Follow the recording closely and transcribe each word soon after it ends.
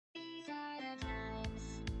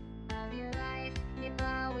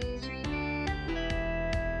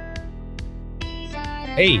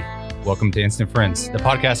Hey, welcome to Instant Friends, the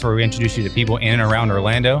podcast where we introduce you to people in and around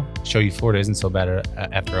Orlando, show you Florida isn't so bad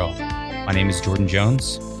after all. My name is Jordan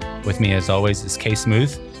Jones. With me, as always, is K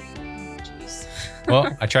Smooth.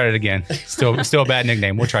 Well, I tried it again. Still a bad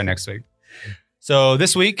nickname. We'll try next week. So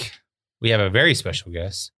this week, we have a very special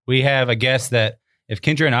guest. We have a guest that if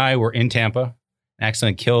Kendra and I were in Tampa and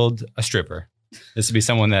accidentally killed a stripper, this would be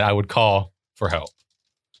someone that I would call for help.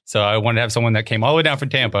 So I wanted to have someone that came all the way down from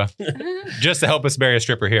Tampa just to help us bury a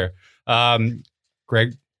stripper here.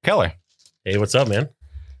 Greg Keller. Hey, what's up, man?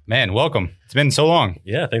 Man, welcome. It's been so long.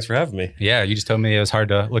 Yeah, thanks for having me. Yeah, you just told me it was hard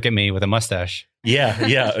to look at me with a mustache. Yeah. So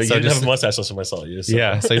You didn't just- have a mustache last time I saw you. So.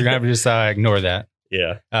 Yeah, so you're going to have to just ignore that.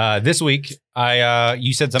 Yeah. This week,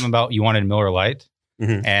 you said something about you wanted Miller Lite,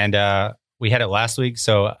 and we had it last week,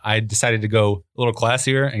 so I decided to go a little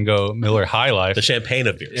classier and go Miller High Life. The champagne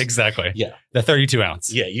of beers. Exactly. Yeah. The 32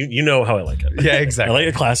 ounce. Yeah, you know how I like it. Yeah, I exactly. like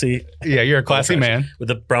it classy. Yeah, you're a classy man. With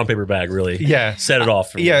the brown paper bag, really. Yeah. Set it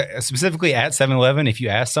off for me. Yeah, specifically at 7-Eleven, if you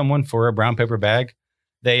ask someone for a brown paper bag,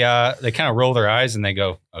 they kind of roll their eyes and they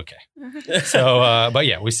go, okay. So, but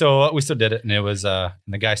yeah, we still did it, and it was and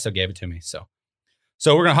the guy still gave it to me. So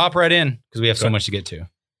we're gonna hop right in because we have so much to get to.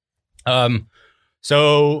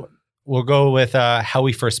 So we'll go with how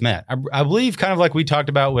we first met. I believe kind of like we talked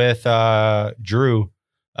about with Drew.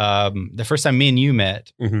 The first time me and you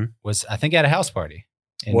met was, I think, at a house party.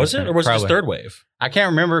 Was it? Or was it Probably. just Third Wave? I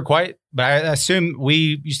can't remember quite, but I assume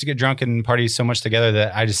we used to get drunk and party so much together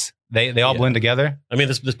that they all blend together. I mean,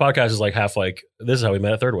 this podcast is like half like, this is how we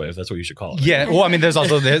met at Third Wave. That's what you should call it. Yeah. Well, I mean, there's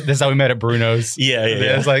also this is how we met at Bruno's. Yeah.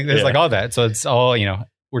 There's like all that. So it's all,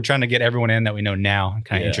 we're trying to get everyone in that we know now and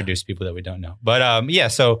kind of introduce people that we don't know. But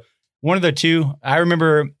so one of the two, I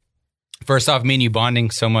remember first off, me and you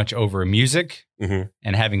bonding so much over music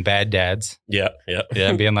and having bad dads. Yeah.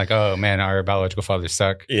 And being like, oh man, our biological fathers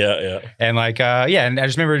suck. Yeah. And like, and I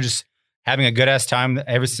just remember just having a good ass time.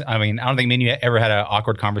 I don't think me and you ever had an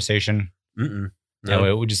awkward conversation. No.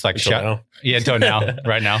 And we just like Until shot. now. Yeah, until now,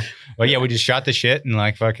 right now. But yeah, we just shot the shit and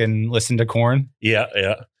like fucking listened to Korn. Yeah.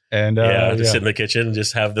 And Just sit in the kitchen and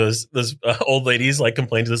just have those old ladies like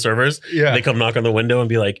complain to the servers. Yeah. They come knock on the window and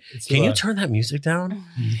be like, can you loud. turn that music down?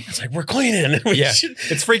 It's like, we're cleaning. Yeah.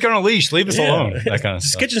 It's freak on a leash. Leave us alone. That kind of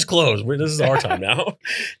This stuff. kitchen's closed. This is our time now. All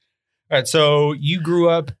right. So you grew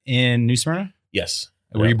up in New Smyrna? Yes.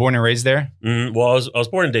 Were you born and raised there? Well, I was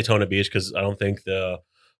born in Daytona Beach because I don't think the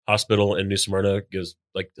hospital in New Smyrna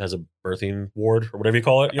has a birthing ward or whatever you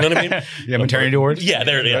call it. You know what I mean? Yeah, maternity ward? Yeah, I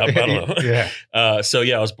don't know. Yeah. I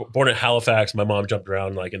was born in Halifax. My mom jumped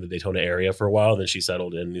around like in the Daytona area for a while. Then she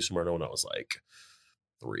settled in New Smyrna when I was like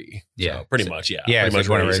 3. Yeah. So pretty much. Yeah. Yeah, Pretty so much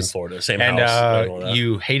you were raised in raised- Florida. Same And house. all that.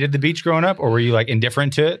 you hated the beach growing up, or were you like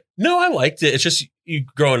indifferent to it? No, I liked it. It's just you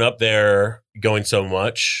growing up there, going so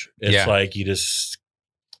much. It's Yeah. like you just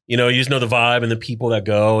know the vibe and the people that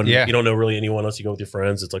go, and you don't know really anyone else. You go with your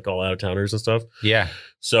friends. It's like all out of towners and stuff. Yeah.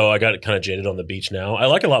 So I got kind of jaded on the beach now. I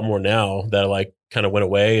like it a lot more now that I like kind of went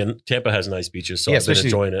away, and Tampa has nice beaches, so I've been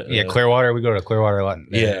enjoying it. Yeah, Clearwater. We go to Clearwater a lot.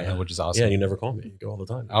 Yeah. which is awesome. Yeah, you never call me. You go all the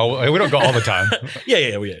time. Oh, we don't go all the time.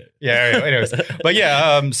 Yeah. Yeah. Anyways,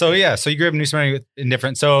 but so you grew up in New Smyrna,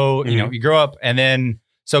 indifferent. So you grow up, and then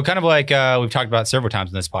so kind of like we've talked about several times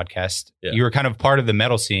in this podcast. Yeah. You were kind of part of the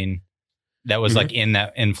metal scene that was like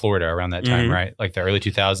in Florida around that time, right? Like the early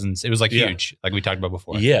 2000s. It was like huge, like we talked about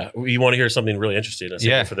before. Yeah, you want to hear something really interesting? I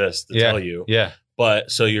saved for this to tell you. Yeah.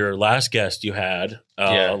 But so your last guest you had,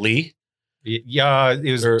 Lee. Yeah,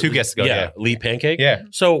 it was 2 guests ago. Yeah. Lee Pancake. Yeah.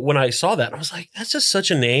 So when I saw that, I was like, that's just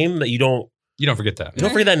such a name that you don't forget that. You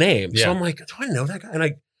don't forget that name. Yeah. So I'm like, do I know that guy? And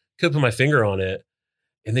I could put my finger on it.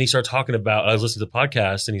 And then he started talking about, I was listening to the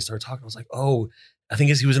podcast and he started talking. I was like, oh, I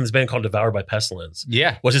think he was in this band called Devoured by Pestilence.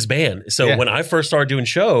 Yeah. Was his band. So when I first started doing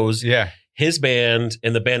shows, yeah, his band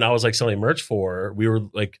and the band I was like selling merch for, we were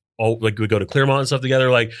like, we'd go to Clearmont and stuff together.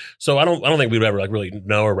 Like, so I don't think we'd ever like really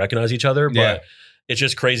know or recognize each other, but it's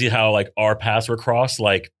just crazy how like our paths were crossed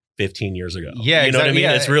like 15 years ago. Yeah. You know what I mean?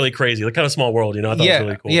 Yeah. It's really crazy. Like kind of small world, I thought it was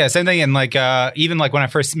really cool. Yeah. Same thing. And like, even like when I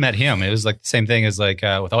first met him, it was like the same thing as like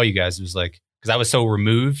with all you guys. It was like, because I was so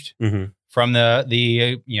removed from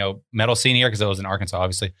the metal scene here because I was in Arkansas,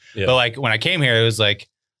 obviously. Yeah. But like when I came here, it was like,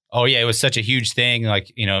 oh yeah, it was such a huge thing,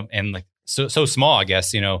 like and like so small, I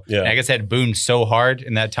guess. And I guess it had boomed so hard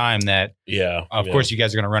in that time that of course you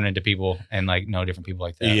guys are gonna run into people and like know different people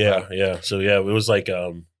like that. Yeah. So it was like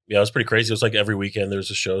it was pretty crazy. It was like every weekend there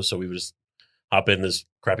was a show, so we would just hop in this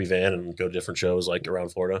crappy van and go to different shows like around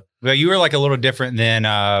Florida. But you were like a little different than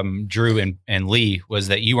Drew and Lee, was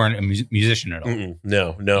that you weren't a musician at all.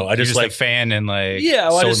 No. I just like a fan and like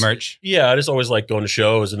sold merch. Yeah, I just always like going to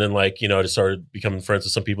shows, and then like, you know, I just started becoming friends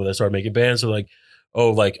with some people that started making bands. So like,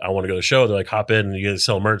 oh, like I want to go to a show. They're like, hop in and you guys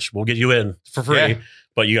sell merch. We'll get you in for free. Yeah.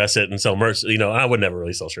 But you guys sit and sell merch. You know, I would never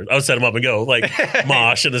really sell shirts. I would set them up and go like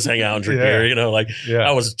mosh and just hang out and drink beer. You know, like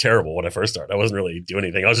I was terrible when I first started. I wasn't really doing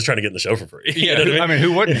anything. I was just trying to get in the show for free. You know what I mean?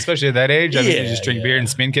 Who wouldn't, especially at that age? I mean, you just drink beer and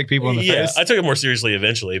spin kick people in the face. I took it more seriously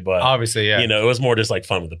eventually, but obviously, you know, it was more just like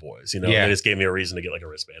fun with the boys. You know, they just gave me a reason to get like a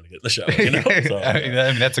wristband to get in the show. You know, so,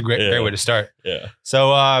 I mean, that's a great way to start. Yeah.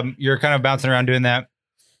 So you're kind of bouncing around doing that,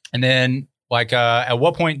 and then like at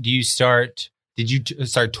what point do you start? Did you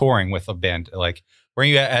start touring with a band? Like, were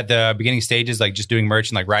you at the beginning stages, like just doing merch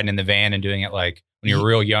and like riding in the van and doing it like when you were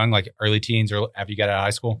real young, like early teens or after you got out of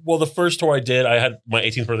high school? Well, the first tour I did, I had my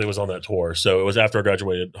 18th birthday was on that tour. So it was after I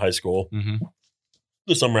graduated high school,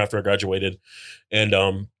 the summer after I graduated. And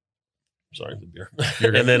sorry, the beer.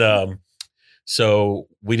 And then so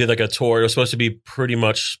we did like a tour. It was supposed to be pretty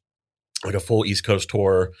much like a full East Coast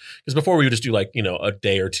tour. Because before we would just do like, you know, a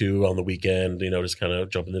day or two on the weekend, you know, just kind of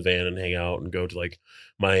jump in the van and hang out and go to like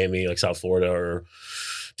Miami, like South Florida or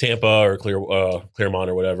Tampa or Claremont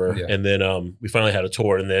or whatever. Yeah. And then we finally had a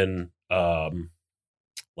tour, and then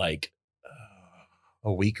like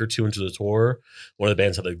a week or two into the tour, one of the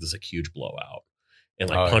bands had like this like huge blowout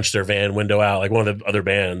and like punched their van window out, like one of the other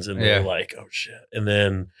bands. And we were like, oh shit. And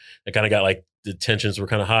then it kind of got like the tensions were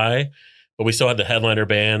kind of high. But we still had the headliner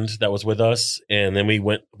band that was with us. And then we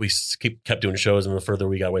kept doing shows. And the further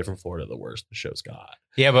we got away from Florida, the worse the shows got.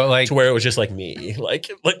 Yeah, but like, to where it was just like me, like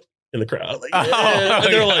in the crowd. Like, and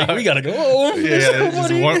they're like, we got to go home.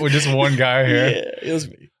 Yeah, just one guy here. Yeah, it was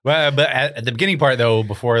me. But at the beginning part, though,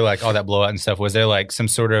 before like all that blowout and stuff, was there like some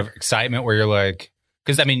sort of excitement where you're like,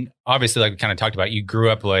 because I mean, obviously, like we kind of talked about, you grew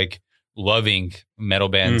up like loving metal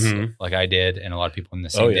bands like I did, and a lot of people in the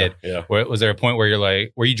scene did. Yeah. Was there a point where you're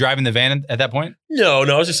like, were you driving the van at that point? No,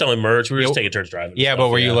 I was just selling merch. We were just taking turns driving. Yeah, but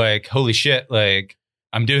were you like, holy shit, like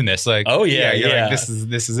I'm doing this? Like, oh yeah, like, this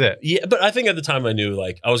is it. Yeah, but I think at the time I knew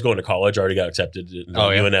like I was going to college. I already got accepted in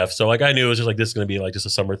UNF, so like I knew it was just like this is going to be like just a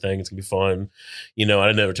summer thing. It's gonna be fun, you know.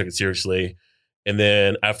 I never took it seriously. And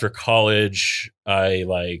then after college, I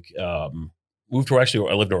like moved to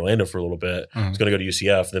I lived in Orlando for a little bit. I was going to go to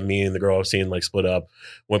UCF. Then me and the girl I was seeing like split up,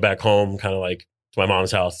 went back home, kind of like to my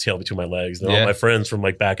mom's house, tail between my legs. And all my friends from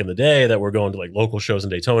like back in the day that were going to like local shows in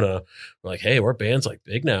Daytona were like, hey, our band's like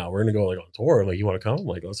big now. We're going to go like on tour. I'm like, you want to come? I'm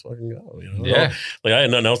like, let's fucking go. You know? Yeah. Like I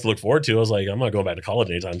had nothing else to look forward to. I was like, I'm not going back to college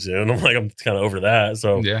anytime soon. I'm like, I'm kind of over that.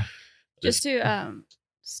 So yeah. Just to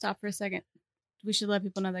stop for a second. We should let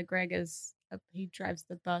people know that Greg he drives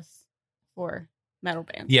the bus for metal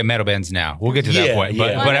bands. Yeah, metal bands now. We'll get to that point.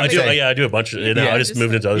 But I do a bunch of I just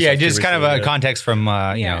moved into other stuff. Yeah, just kind of a context from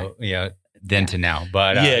then to now.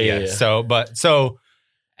 But So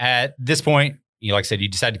at this point, you like I said, you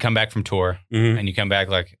decide to come back from tour and you come back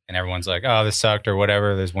like and everyone's like, oh, this sucked or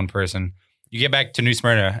whatever. There's one person. You get back to New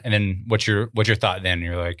Smyrna, and then what's your thought then?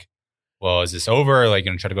 You're like, well, is this over? Like,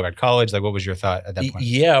 you're going to try to go back to college? Like, what was your thought at that point?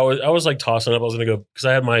 Yeah, I was like tossing up. I was going to go because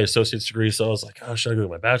I had my associate's degree. So I was like, oh, should I go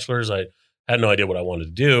get my bachelor's? I had no idea what I wanted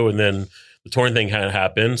to do. And then the touring thing kind of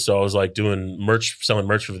happened. So I was like doing merch, selling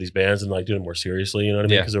merch for these bands and like doing it more seriously. You know what I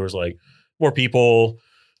mean? Because there was like more people,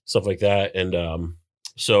 stuff like that. And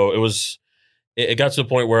so it got to the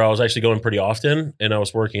point where I was actually going pretty often, and I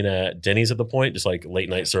was working at Denny's at the point, just like late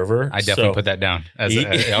night server. I definitely put that down. I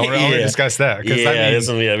want to discuss that.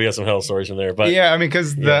 We got some hell stories from there. But yeah, I mean,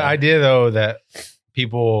 because the idea though that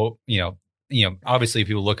people, obviously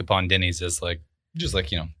people look upon Denny's as like just like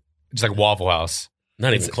Waffle House.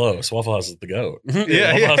 Not even close. Waffle House is the GOAT.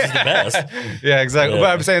 Yeah, Waffle House is the best. Yeah, exactly. Yeah. But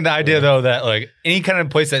I'm saying the idea though that like any kind of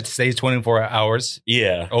place that stays 24 hours,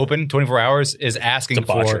 open 24 hours is asking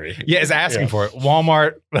for it. Yeah, is asking for it.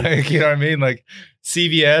 Walmart, like you know what I mean, like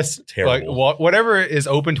CVS, terrible. Like whatever is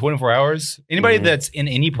open 24 hours. Anybody that's in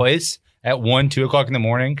any place at 1-2 o'clock in the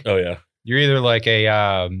morning. Oh yeah, you're either like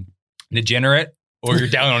a degenerate. Or you're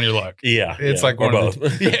down on your luck. It's like or both.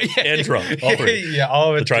 And drunk. All three.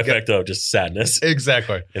 All of it. The trifecta of just sadness.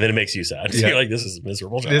 Exactly. And then it makes you sad. So you're like, this is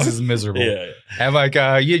miserable. This is miserable. And like,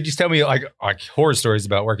 you just tell me like horror stories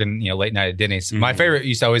about working, late night at Denny's. My favorite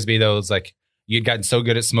used to always be those like you'd gotten so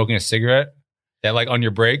good at smoking a cigarette that like on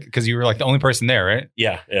your break, because you were like the only person there, right?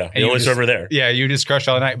 Yeah. And the only server there. Yeah, you just crush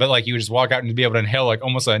all night, but like you would just walk out and be able to inhale like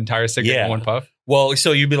almost an entire cigarette in one puff. Well,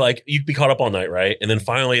 so you'd be caught up all night, right? And then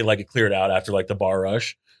finally like it cleared out after like the bar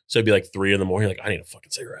rush. So it'd be like 3 a.m. You're like, I need a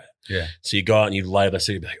fucking cigarette. Yeah. So you go out and you light up that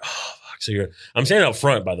cigarette, be like, oh, fuck, So I'm standing out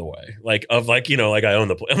front, by the way, like I own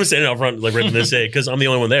the place. I'm standing out front, like ripping this in because I'm the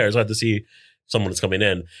only one there. So I have to see someone that's coming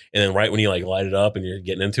in. And then right when you like light it up and you're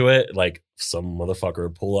getting into it, like some motherfucker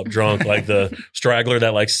would pull up drunk, like the straggler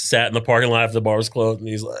that like sat in the parking lot after the bar was closed, and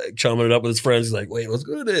he's like chumming it up with his friends. He's like, wait, what's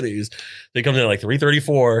good at these? They come in at like 3:34.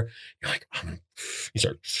 You're like, you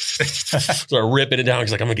start ripping it down.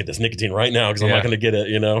 He's like, I'm gonna get this nicotine right now because I'm not gonna get it,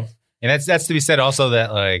 you know? And that's to be said also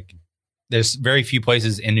that like there's very few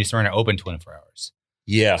places in New Smyrna open 24 hours.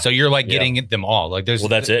 Yeah. So you're like getting them all. Like there's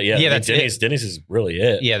that's it. Yeah. That's Denny's is really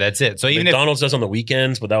it. Yeah, that's it. So even McDonald's does on the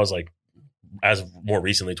weekends, but that was like as more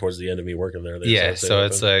recently towards the end of me working there. So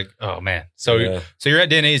it's like, oh man. So you're at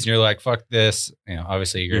Denny's and you're like, fuck this. You know,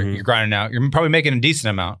 obviously you're grinding out. You're probably making a decent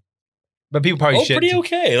amount. But people probably shit. Pretty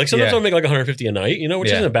okay. Like sometimes I'll make like $150 a night, you know,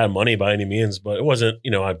 which isn't bad money by any means, but it wasn't, you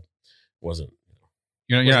know, I wasn't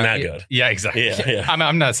You're not that good. Yeah, exactly. Yeah.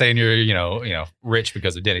 I'm not saying you're, you know, rich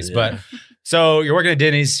because of Denny's, but so you're working at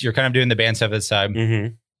Denny's, you're kind of doing the band stuff at the side.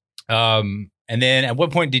 And then at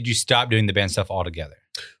what point did you stop doing the band stuff altogether?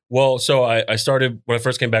 Well, so I started, when I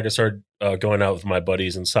first came back, I started going out with my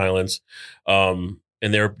buddies in Silence, and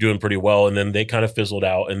they were doing pretty well. And then they kind of fizzled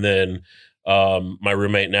out. And then my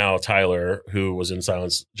roommate now, Tyler, who was in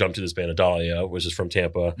Silence, jumped to this band Adalia, which is from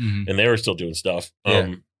Tampa, and they were still doing stuff. So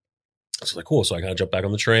I was like, cool. So I kind of jumped back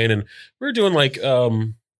on the train, and we were doing like,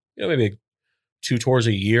 maybe 2 tours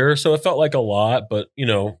a year. So it felt like a lot, but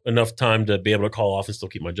enough time to be able to call off and still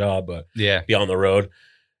keep my job, but be on the road.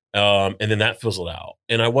 And then that fizzled out,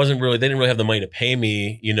 and they didn't really have the money to pay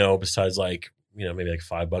me, besides like, maybe like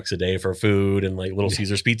 $5 a day for food and like Little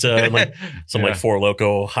Caesars pizza and like some like Four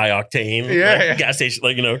Loko high octane gas station,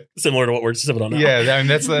 like, similar to what we're sipping on now. Yeah. I mean,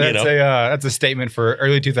 that's a statement for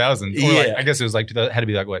early 2000s. Or like, I guess it was like, had to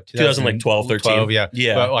be like what? 2012, 13.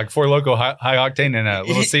 Yeah. But like Four Loko high octane and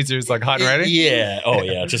Little Caesars like hot and ready. Yeah. Oh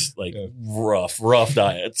yeah. Just like rough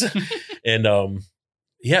diets. And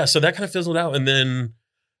so that kind of fizzled out. And then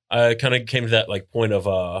I kind of came to that like point of,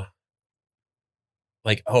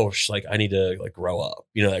 I need to like grow up,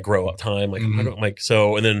 that grow up time. Like,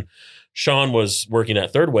 and then Sean was working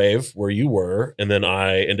at Third Wave where you were. And then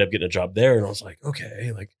I ended up getting a job there, and I was like,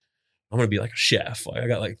 okay, like I'm going to be like a chef. Like I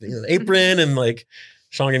got like the apron, and like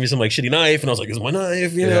Sean gave me some like shitty knife, and I was like, this is my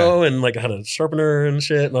knife, know? And like I had a sharpener and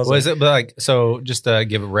shit. And I was so just to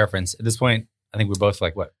give a reference at this point, I think we're both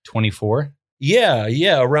like what, 24? Yeah.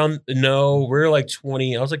 We're like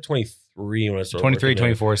 20. I was like 23 when I started. 23,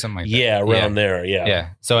 24, something like that. Yeah, around there. Yeah. Yeah.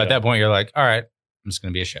 So at that point, you're like, all right, I'm just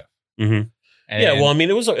going to be a chef. Mm-hmm. Well, I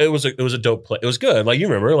mean, it was a dope play. It was good. Like, you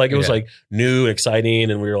remember, like it was like new and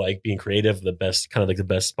exciting, and we were like being creative, the best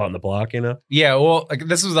spot in the block, Yeah. Well, like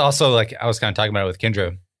this was also like, I was kind of talking about it with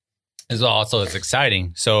Kendra. It's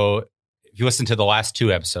exciting. So if you listen to the last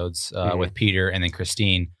 2 episodes with Peter and then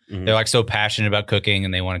Christine, they're like so passionate about cooking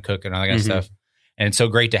and they want to cook and all that kind of stuff. And it's so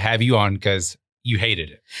great to have you on because you hated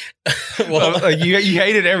it. Well, you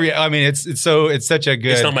hated it's such a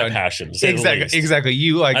good. It's not my passion. Exactly.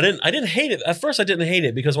 You like. I didn't hate it at first. I didn't hate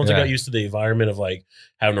it because once I got used to the environment of like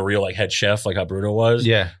having a real like head chef, like how Bruno was.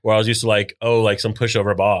 Yeah. Where I was used to like, like some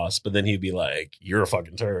pushover boss, but then he'd be like, "You're a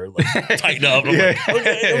fucking turd. Like tighten up." And I'm like,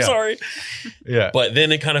 okay, I'm sorry. Yeah. But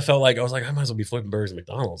then it kind of felt like I was like, I might as well be flipping burgers at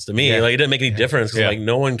McDonald's. To me, like it didn't make any difference because like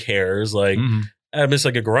no one cares. Like. I'm just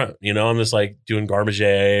like a grunt, I'm just like doing garbage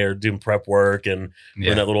or doing prep work and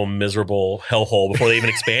in that little miserable hellhole before they even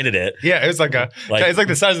expanded it. Yeah, it was like it's like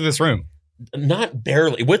the size of this room. Not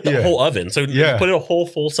barely with the whole oven. So put a whole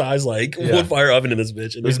full size like wood fire oven in this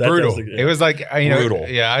bitch. And it was brutal. It was like brutal.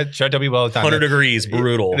 Yeah, I try to tell people all the time. 100 degrees,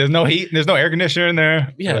 brutal. There's no heat. There's no air conditioner in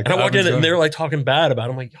there. Yeah, like, and I walked in and they were like talking bad about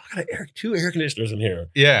it. I'm like, y'all got 2 air conditioners in here.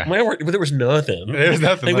 Yeah, but there was nothing. There was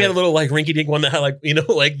nothing. Like we had a little like rinky dink one that had like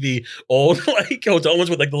like the old like hotel ones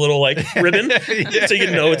with like the little like ribbon, so you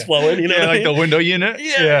know it's flowing. Like the window unit.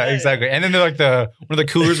 Yeah, exactly. And then they're like one of the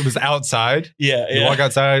coolers was outside. Yeah, you walk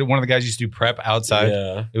outside. One of the guys used to do prep outside.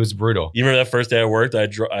 Yeah. It was brutal. You remember that first day I worked?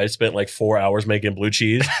 I spent like 4 hours making blue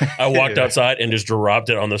cheese. I walked outside and just dropped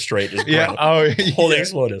it on the straight. Just whole thing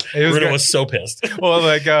exploded. Bruno was so pissed. Well,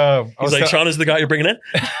 like he's like, Sean is the guy you're bringing in.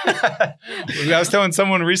 I was telling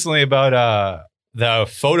someone recently about the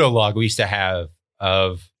photo log we used to have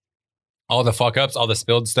of all the fuck ups, all the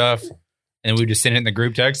spilled stuff, and we would just send it in the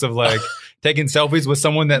group text of like. Taking selfies with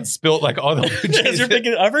someone that spilled like all the blue cheese.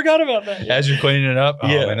 I forgot about that. As you're cleaning it up. Oh,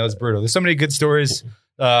 man, that was brutal. There's so many good stories.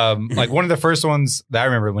 Like one of the first ones that I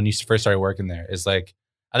remember when you first started working there is like,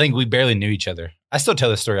 I think we barely knew each other. I still tell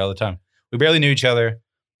this story all the time. We barely knew each other.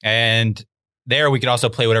 And there we could also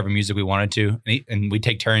play whatever music we wanted to. And we'd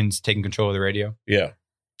take turns taking control of the radio. Yeah.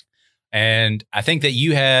 And I think that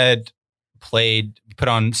you had put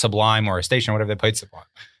on Sublime or a station or whatever they played Sublime.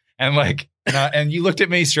 And like, and you looked at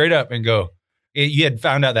me straight up and go, you had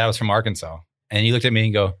found out that I was from Arkansas. And you looked at me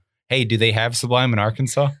and go, hey, do they have Sublime in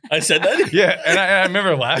Arkansas? I said that? Yeah. And I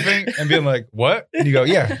remember laughing and being like, what? And you go,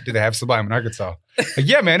 yeah, do they have Sublime in Arkansas? Like,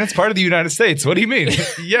 yeah, man, it's part of the United States. What do you mean?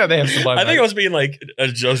 Yeah, they have Sublime. I think I was being like, I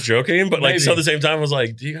was joking, but like, Maybe. so at the same time, I was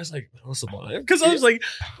like, do you guys like know Sublime? Because I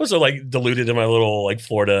was so like deluded in my little like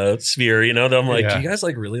Florida sphere, you know, that I'm like, do you guys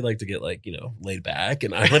like really like to get like, you know, laid back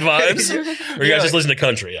and island vibes? Or you guys just listen to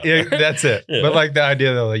country? Yeah, that's it. Yeah. But like the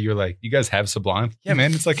idea though, like you were like, you guys have Sublime? Yeah,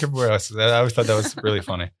 man, it's like everywhere else. I always thought that was really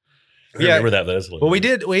funny. I remember that. Well,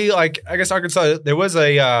 we like, I guess Arkansas, there was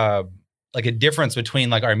a like a difference between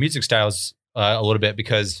like our music styles a little bit,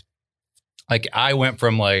 because like I went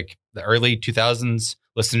from like the early 2000s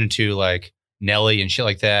listening to like Nelly and shit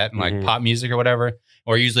like that and like pop music or whatever.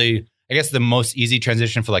 Or usually, I guess the most easy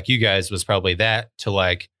transition for like you guys was probably that to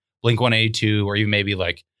like Blink-182 or even maybe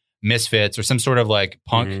like Misfits or some sort of like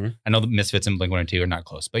punk. I know the Misfits and Blink-182 are not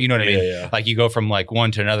close, but you know what I mean? Yeah. Like you go from like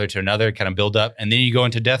one to another, kind of build up, and then you go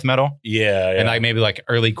into death metal. Yeah. And like maybe like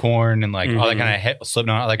early Korn and like all that kind of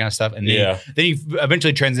Slipknot, all that kind of stuff. And then, then you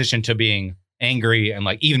eventually transition to being angry and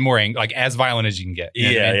like even more like as violent as you can get.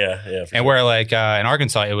 You know what I mean? Yeah. And where like in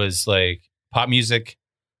Arkansas, it was like pop music,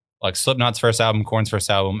 like Slipknot's first album, Korn's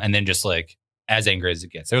first album, and then just like as angry as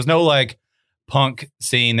it gets. There was no like punk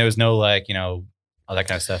scene. There was no like, you know, all that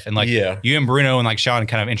kind of stuff. And like you and Bruno and like Sean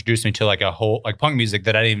kind of introduced me to like a whole like punk music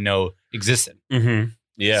that I didn't even know existed.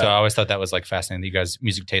 Yeah. So I always thought that was like fascinating. That you guys'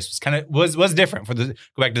 music taste was kind of was different. For the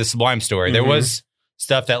go back to the Sublime story, there was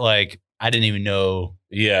stuff that like I didn't even know.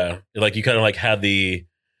 Yeah, like you kind of like had the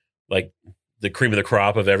cream of the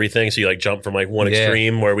crop of everything. So you like jump from like one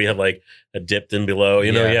extreme where we had like a dipped in below,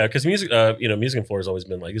 you know? Yeah. Cause music, you know, Music and Floor has always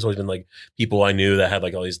been like, there's always been like people I knew that had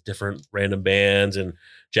like all these different random bands and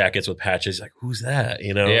jackets with patches. Like, who's that?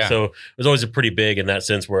 You know? Yeah. So it was always a pretty big in that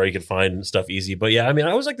sense where you could find stuff easy. But yeah, I mean,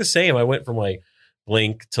 I was like the same. I went from like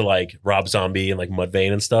Blink to like Rob Zombie and like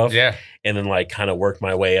Mudvayne and stuff. Yeah. And then like kind of worked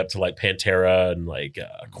my way up to like Pantera and like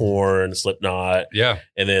Korn, Slipknot. Yeah.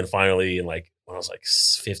 And then finally in like, when I was like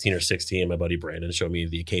 15 or 16, my buddy Brandon showed me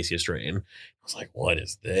the Acacia Strain. I was like, what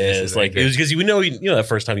is this? Like, it was because you know, that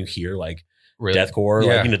first time you hear like deathcore,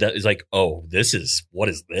 like, you know, that is like, oh, what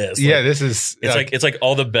is this? Yeah, like, this is, it's like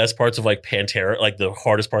all the best parts of like Pantera, like the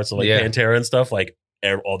hardest parts of like Pantera and stuff, like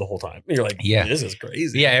all the whole time. And you're like, this is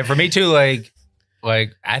crazy. Yeah. And for me too, like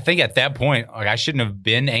I think at that point, like I shouldn't have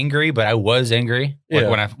been angry, but I was angry like,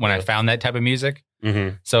 when I found that type of music.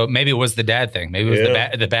 So maybe it was the dad thing. Maybe it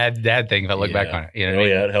was the bad dad thing. If I look back on it, you know what I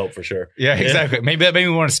mean? Yeah, it helped for sure. Yeah, exactly. Maybe that made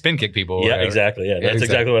me want to spin kick people. Yeah, exactly. Yeah, that's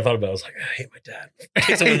exactly what I thought about. I was like, I hate my dad.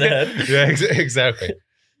 Kick someone in the head. Yeah, exactly.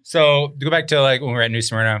 So to go back to like when we were at New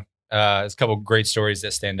Smyrna, there's a couple of great stories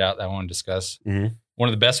that stand out that I want to discuss. One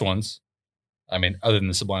of the best ones, I mean, other than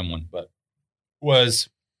the Sublime one, but was.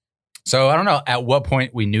 So I don't know at what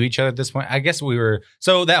point we knew each other at this point. I guess we were.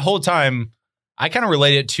 So that whole time, I kind of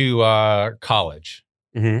related to college.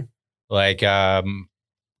 Like,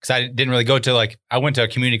 because I didn't really go to like, I went to a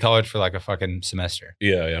community college for like a fucking semester.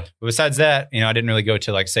 Yeah. But besides that, you know, I didn't really go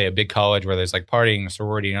to like, say, a big college where there's like partying,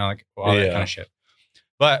 sorority, you know, like all that kind of shit.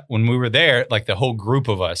 But when we were there, like the whole group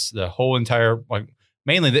of us, the whole entire, like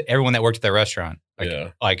mainly everyone that worked at the restaurant,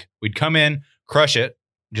 like we'd come in, crush it,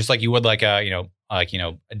 just like you would like a, you know,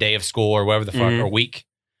 a day of school or whatever the fuck, or a week.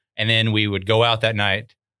 And then we would go out that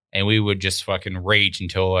night and we would just fucking rage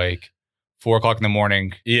until like 4 o'clock in the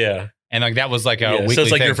morning. Yeah. And like that was like a weekly so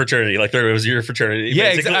it's like thing. your fraternity. Like it was your fraternity.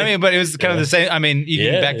 Yeah, I mean, but it was kind of the same. I mean, you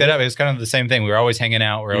can back that up. It was kind of the same thing. We were always hanging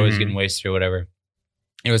out. We were always getting wasted or whatever.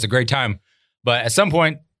 It was a great time. But at some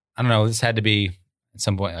point, I don't know, this had to be at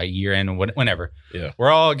some point, a year in, whenever. Yeah. We're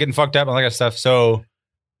all getting fucked up and all that kind of stuff. So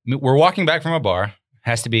we're walking back from a bar.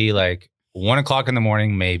 Has to be like 1 o'clock in the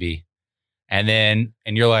morning, maybe. And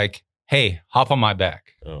you're like, hey, hop on my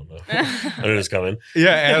back. Oh, no. I knew it was coming.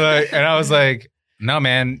 Yeah. And I was like, no,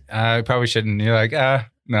 man, I probably shouldn't. And you're like,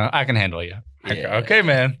 no, I can handle you. I go, okay,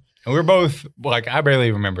 man. And we're both like, I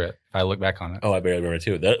barely remember it if I look back on it. Oh, I barely remember it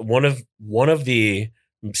too. That one of the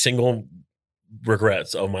single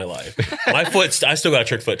regrets of my life. My foot, I still got a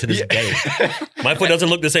trick foot to this day. My foot doesn't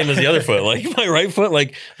look the same as the other foot. Like my right foot,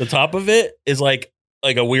 like the top of it is like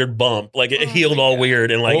like a weird bump. Like it healed all weird.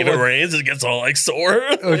 And like if it rains, it gets all like sore.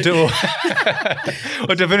 Well,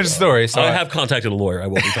 to finish the story. So I have contacted a lawyer. I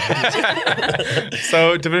will be talking.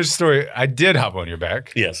 So to finish the story, I did hop on your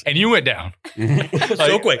back. Yes. And you went down.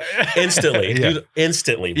 So quick. Instantly. Yeah. Dude,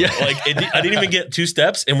 instantly. Bro. Yeah. Like I didn't even get 2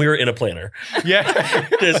 steps and we were in a planner. Yeah.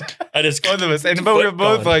 I just Both of us. But we were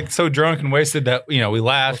both like so drunk and wasted that, we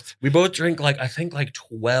laughed. We both drink like, I think like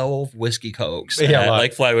 12 whiskey Cokes Yeah, at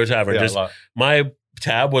like Flyway Tavern. Yeah, Just my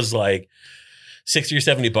tab was like $60 or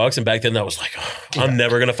 $70, and back then that was like, I'm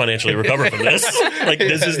never gonna financially recover from this. Like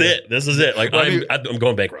this is it. Like I'm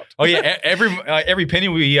going bankrupt. Oh yeah, every penny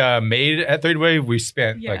we made at Third Wave, we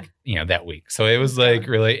spent like that week. So it was like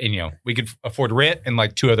really, and we could afford rent and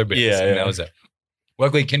like 2 other bills, and that was it.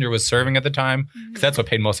 Luckily, Kendra was serving at the time because that's what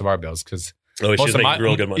paid most of our bills. Because most of my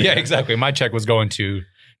real good money. Yeah, exactly. My check was going to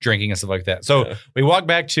drinking and stuff like that. So we walked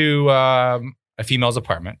back to a female's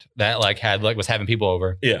apartment that was having people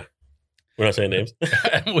over. Yeah. We're not saying names.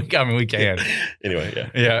 we can. Anyway, yeah.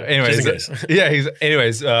 Yeah. Anyways.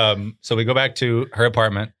 Anyways, so we go back to her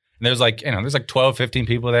apartment and there's there's 12, 15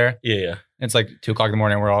 people there. Yeah. It's like 2:00 in the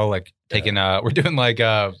morning. We're all like taking, we're doing like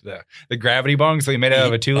the gravity bong. So we made it out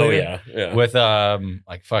of a 2 liter. Oh, yeah. With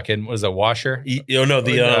like fucking, what is it, a washer? The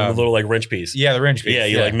little like wrench piece. Yeah, the wrench piece. Yeah,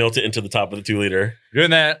 you like melt it into the top of the 2 liter. Doing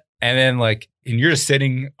that. And then and you're just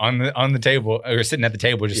sitting on the table, or sitting at the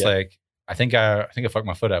table, just like, I think I fucked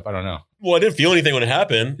my foot up. I don't know. Well, I didn't feel anything when it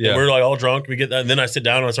happened. Yeah. And we're like all drunk. We get that. And then I sit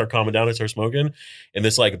down and I start calming down. I start smoking. And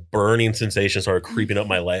this like burning sensation started creeping up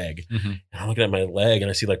my leg. Mm-hmm. And I'm looking at my leg and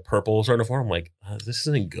I see like purple starting to form. I'm like, this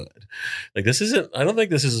isn't good. Like I don't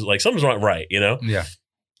think this is like, something's not right, Yeah.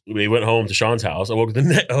 We went home to Sean's house. I woke up do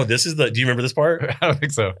you remember this part? I don't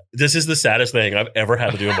think so. This is the saddest thing I've ever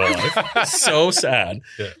had to do in my life. So sad.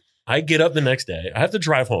 Yeah. I get up the next day. I have to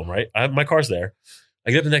drive home, right? My car's there.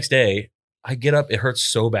 I get up the next day. I get up. It hurts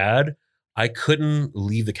so bad. I couldn't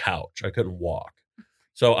leave the couch. I couldn't walk.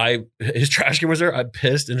 So his trash can was there. I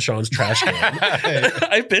pissed in Sean's trash can.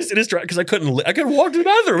 I pissed in his trash because I couldn't walk to the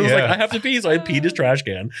bathroom. It was like, I have to pee. So I peed his trash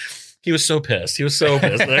can. He was so pissed.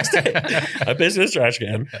 The next day. I pissed in his trash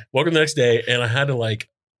can. Woke up the next day and I had to like,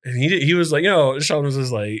 and he was like, Sean was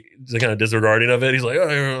just like kind of disregarding of it. He's like,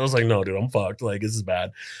 I was like, no, dude, I'm fucked. Like, this is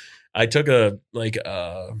bad. I took a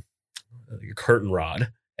curtain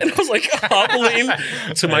rod. And I was like hobbling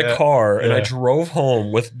to my car, and I drove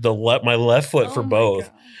home with my left foot for both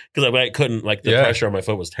because I couldn't, like, the pressure on my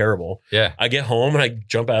foot was terrible. Yeah. I get home and I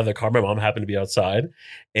jump out of the car. My mom happened to be outside,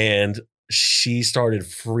 and she started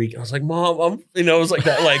freaking. I was like, Mom, it was like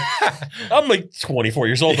that, like I'm like 24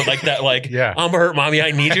 years old, but like that, like I'm hurt, Mommy, I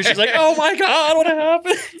need you. She's like, oh my God, what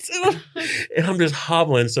happened? And I'm just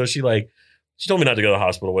hobbling. So she told me not to go to the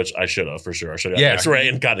hospital, which I should have, for sure. I should have got an X-ray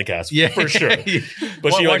and gotten a cast, for sure.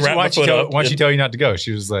 But she wrapped my foot up. Why'd she tell you not to go?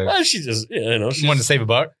 She was like, she just, she wanted to save a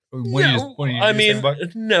buck.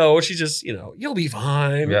 No, she just, you'll be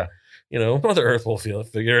fine. Yeah. Mother Earth will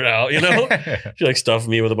figure it out. She like stuffed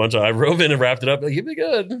me with a bunch of ibuprofen and wrapped it up. Like, you'll be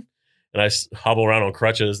good. And I hobble around on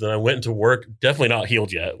crutches. Then I went into work, definitely not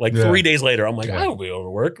healed yet. Like 3 days later, I'm like, I'll be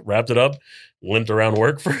over work. Wrapped it up, limped around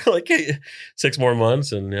work for like 6 more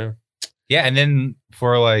months, and Yeah, and then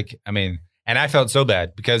and I felt so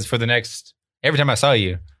bad because for the next, every time I saw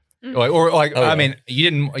you, you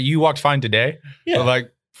walked fine today. Yeah. But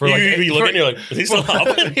like, you look at me, you're like, is he still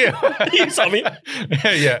hopping? You saw me?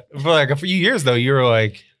 Yeah. For like a few years though, you were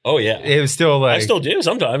like, oh yeah. It was still like, I still do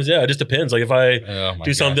sometimes. Yeah. It just depends. Like if I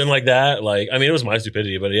do something like that, like, it was my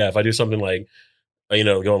stupidity, but yeah, if I do something like,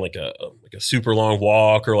 going like a super long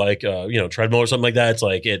walk or like, treadmill or something like that, it's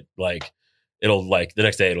like, it'll like the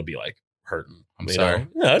next day it'll be like hurting. I'm sorry.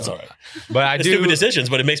 No, it's all right. But I do stupid decisions,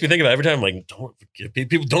 but it makes me think about it every time. Like, don't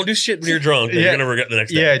do shit when you're drunk. You're gonna regret the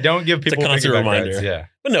next day. Yeah, don't give people a constant reminder. Yeah,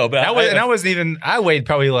 but no, but I weighed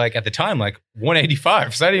probably like at the time like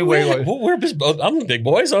 185. So I didn't weigh. Like, we're just both. I'm a big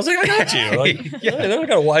boy, so I was like, I got you. Like, I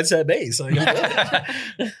got a wide set base. Like,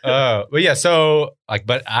 but yeah, so like,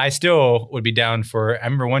 but I still would be down for. I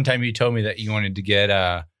remember one time you told me that you wanted to get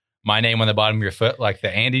my name on the bottom of your foot, like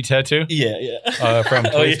the Andy tattoo. Yeah. From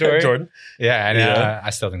Toy Story. Jordan. Yeah, and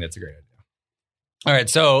I still think that's a great idea. All right,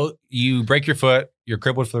 so you break your foot, you're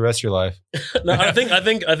crippled for the rest of your life. No, I think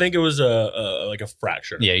it was like a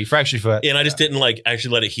fracture. Yeah, you fractured your foot, and I just didn't like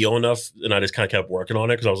actually let it heal enough, and I just kind of kept working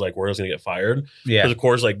on it because I was like, where I was going to get fired. Yeah, because of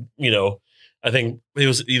course, like I think it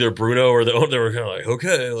was either Bruno or they were kind of like,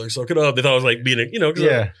 okay, like suck it up. They thought I was like being,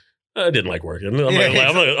 I didn't like working.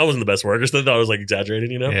 I wasn't the best worker, so they thought I was like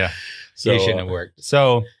exaggerating, Yeah. So you shouldn't have worked.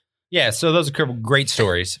 So, yeah, so those are great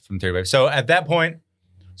stories from Third Wave. So at that point,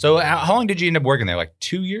 how long did you end up working there? Like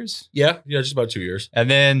 2 years? Yeah, just about 2 years. And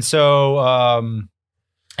then, so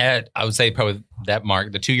At, I would say probably that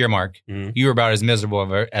mark, the 2-year mark, Mhm. you were about as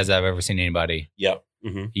miserable as I've ever seen anybody. Yep.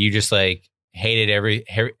 Mm-hmm. You just like hated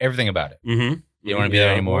everything about it. Mm-hmm. You don't want to be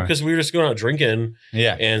there anymore. Because we were just going out drinking.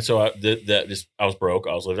 Yeah. And so I was broke.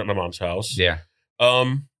 I was living at my mom's house. Yeah.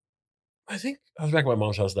 I think I was back at my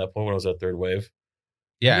mom's house at that point when I was at Third Wave.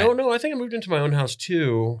 Yeah. No, I think I moved into my own house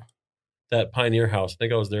too. That Pioneer house. I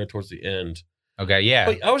think I was there towards the end. Okay. Yeah.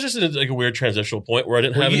 But I was just in like a weird transitional point where I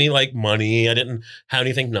didn't have any like money. I didn't have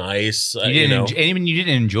anything nice. You didn't. Even you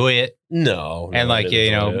didn't enjoy it. No. And like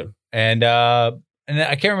and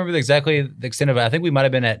I can't remember exactly the extent of it. I think we might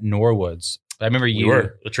have been at Norwoods. I remember you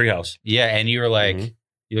were the treehouse. Yeah, and you were like,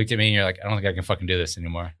 you looked at me and you're like, I don't think I can fucking do this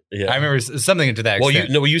anymore. Yeah, I remember something to that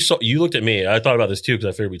extent. Well, you looked at me. I thought about this too because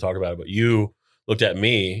I figured we talk about it. But you looked at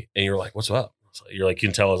me and you were like, "What's up?" You're like, you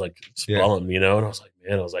can tell I was like swelling, And I was like,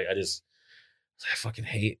 man, I fucking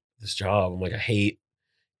hate this job. I'm like, I hate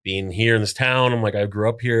being here in this town. I'm like, I grew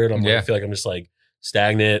up here, and I feel like I'm just like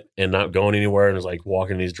stagnant and not going anywhere, and was like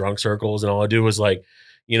walking in these drunk circles, and all I do was like,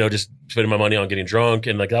 just spending my money on getting drunk,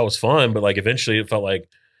 and like that was fun, but like eventually it felt like,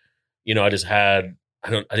 there's nothing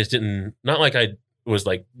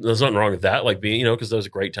wrong with that, like being, because that was a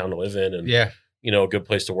great town to live in, and a good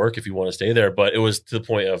place to work if you want to stay there, but it was to the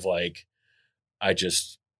point of like, I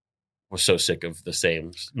just was so sick of the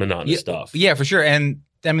same monotonous stuff. Yeah, for sure. And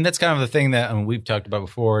I mean, that's kind of the thing that we've talked about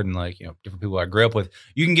before, and like, different people I grew up with,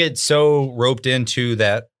 you can get so roped into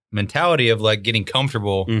that mentality of like getting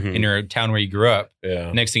comfortable in your town where you grew up.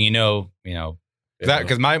 Yeah. Next thing you know,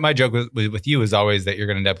 because my joke with you is always that you're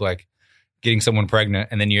going to end up like getting someone pregnant,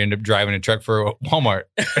 and then you end up driving a truck for Walmart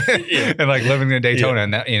and like living in Daytona,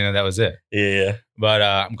 and that that was it. Yeah. But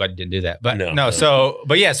I'm glad you didn't do that. But so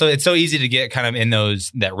it's so easy to get kind of in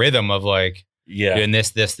that rhythm of like doing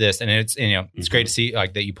this, and it's it's great to see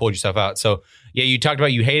like that you pulled yourself out. So yeah, you talked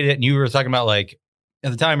about you hated it, and you were talking about like at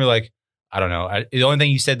the time you're like, I don't know. The only thing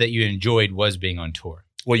you said that you enjoyed was being on tour.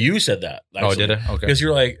 Well, you said that. Actually. Oh, did it? Okay. Because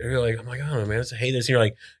you're like, I'm like, oh man, I hate this. And you're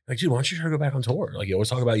like, dude, why don't you try to go back on tour? Like, you always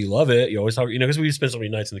talk about you love it. You always talk, because we spend so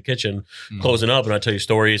many nights in the kitchen closing up, and I tell you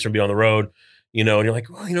stories from being on the road, and you're like,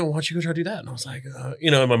 well, why don't you go try to do that? And I was like,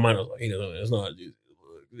 in my mind, I was like, it's not.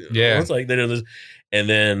 Yeah. It's like they do this, and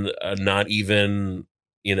then not even,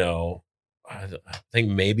 I think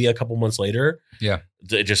maybe a couple months later,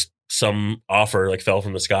 just some offer like fell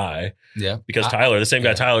from the sky. Yeah. Because Tyler, the same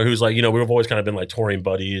guy, Tyler, who's like, we've always kind of been like touring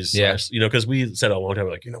buddies. Yeah. Because we said a long time,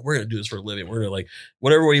 like, we're going to do this for a living. We're going to like,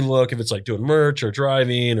 whatever way you look, if it's like doing merch or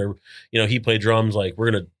driving or, he played drums, like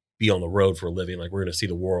we're going to be on the road for a living. Like we're going to see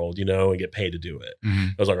the world, and get paid to do it.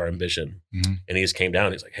 That was like our ambition. And he just came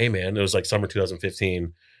down. He's like, hey man, it was like summer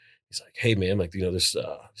 2015. He's like, hey man, like, this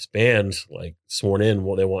band like sworn in,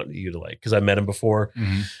 they want you to like, because I met him before.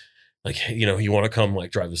 Like, you want to come like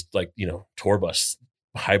drive this like, tour bus,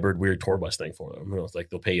 hybrid weird tour bus thing for them. And I was like,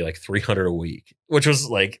 they'll pay you like $300 a week, which was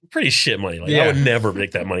like pretty shit money. Like I would never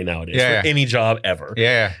make that money nowadays for any job ever.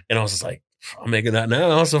 Yeah. And I was just like, I'm making that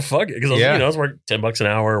now, so fuck it. Because I was working $10 an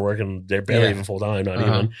hour, working barely even full time, not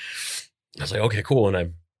even. I was like, okay, cool. And I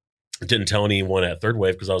didn't tell anyone at Third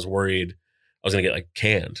Wave because I was worried I was gonna get like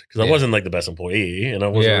canned because I wasn't like the best employee and I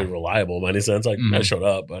wasn't really reliable in any sense. Like I showed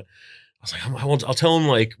up, but I was like, I'll tell them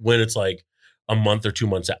like when it's like a month or 2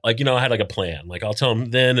 months out. Like, I had like a plan. Like I'll tell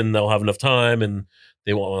them then and they'll have enough time and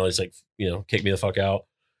they won't always like, kick me the fuck out.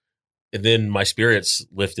 And then my spirits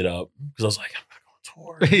lifted up because I was like, I'm not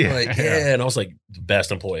going to tour. And I was like the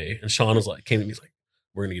best employee. And Sean was like, came to me, he's like,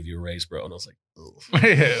 we're going to give you a raise, bro. And I was like,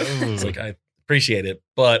 it's like, I appreciate it,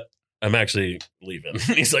 but I'm actually leaving.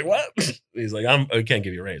 He's like, what? He's like, I can't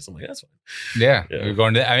give you a raise. I'm like, that's fine. Yeah. You're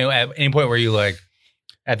going to, at any point where you like,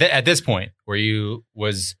 at this point where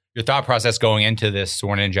was your thought process going into this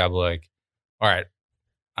sworn in job, like, all right,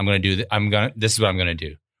 I'm going to do this is what I'm going to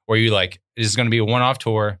do. Or you like, this is going to be a one-off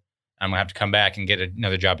tour. I'm going to have to come back and get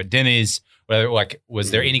another job at Denny's. Whether like, was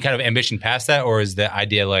there any kind of ambition past that? Or is the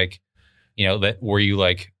idea like, that were you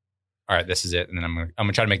like, all right, this is it, and then I'm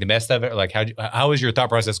gonna try to make the best of it? Or like, how was your thought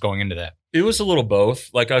process going into that? It was a little both.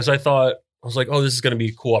 Like, as I thought, I was like, oh, this is going to be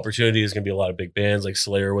a cool opportunity. There's going to be a lot of big bands. Like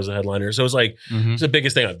Slayer was a headliner. So it was like, it's the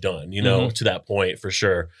biggest thing I've done, to that point for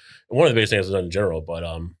sure. And one of the biggest things I've done in general. But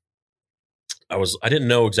I didn't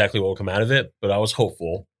know exactly what would come out of it, but I was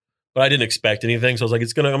hopeful. But I didn't expect anything. So I was like,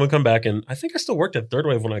 I'm going to come back. And I think I still worked at Third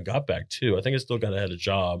Wave when I got back too. I think I still had a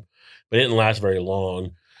job, but it didn't last very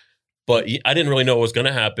long. But I didn't really know what was going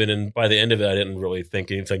to happen. And by the end of it, I didn't really think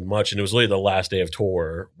anything much. And it was literally the last day of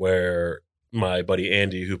tour where my buddy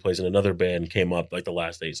Andy, who plays in another band, came up like the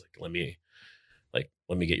last day. He's like,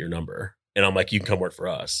 let me get your number. And I'm like, you can come work for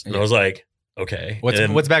us. And I was like, okay.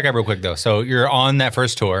 Let's back up real quick though. So you're on that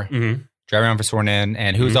first tour, Driving around for Sworn In.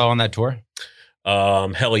 And who's all on that tour?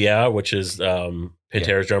 Hell Yeah, which is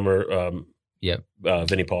Pantera's drummer.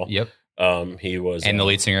 Vinnie Paul. Yep. He was. And the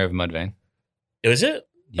lead singer of Mudvayne. Was it?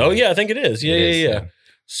 Yeah. Oh, yeah, I think it is. Yeah.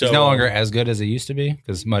 So he's no longer as good as he used to be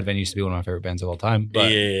because Mudvayne used to be one of my favorite bands of all time. But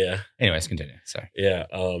yeah. Anyways, continue. Sorry. Yeah.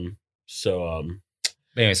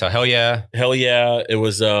 Anyway, so Hell Yeah. Hell Yeah. It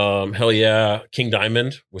was Hell Yeah, King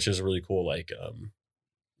Diamond, which is a really cool, like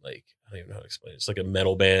I don't even know how to explain it. It's like a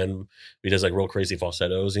metal band. He does like real crazy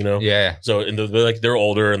falsettos, you know? Yeah. So they're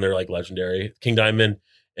older and they're like legendary. King Diamond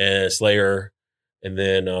and Slayer. And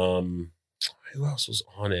then who else was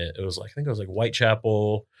on it? It was like, I think it was like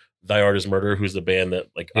Whitechapel, Thy Art Is Murder, who's the band that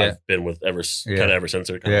like I've been with ever since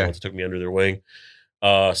it kind of took me under their wing.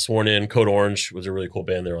 Sworn In, Code Orange was a really cool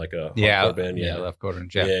band. They're like a hardcore band. Yeah, I love Code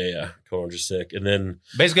Orange. Yeah. Code Orange is sick. And then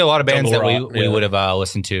basically a lot of bands that we would have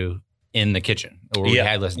listened to in the kitchen, or we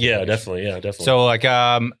had listened to. Yeah, definitely. So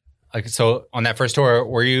so on that first tour,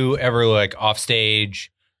 were you ever like off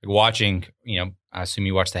stage, like watching? You know, I assume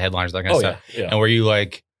you watched the headliners, that kind of stuff. Yeah. And were you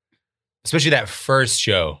like, especially that first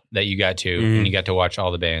show that you got to, and you got to watch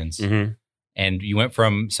all the bands, and you went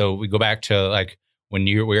from. So we go back to like when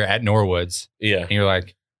we were at Norwoods, and you're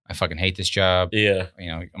like, I fucking hate this job. Yeah,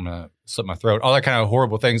 you know, I'm gonna slit my throat. All that kind of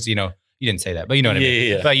horrible things. You know, you didn't say that, but you know what I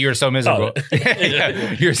mean. Yeah. But you were so miserable.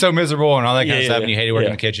 You're so miserable and all that kind of stuff. And you hated working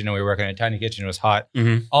in the kitchen, and we were working in a tiny kitchen. It was hot.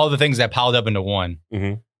 All the things that piled up into one.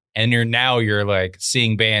 And you're like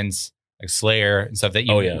seeing bands like Slayer and stuff that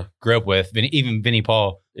you grew up with, even Vinnie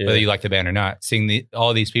Paul, whether you like the band or not, seeing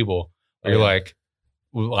all these people, you're like,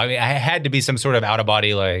 well, I mean, I had to be some sort of out of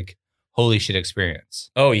body, like, holy shit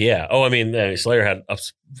experience. Oh, yeah. Oh, I mean, Slayer had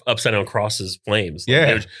upside down crosses, flames. Like,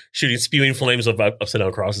 they were spewing flames of upside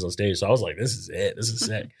down crosses on stage. So I was like, this is it. This is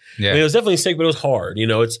sick. I mean, it was definitely sick, but it was hard. You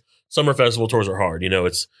know, it's summer festival tours are hard. You know,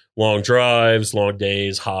 it's long drives, long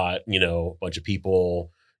days, hot, you know, bunch of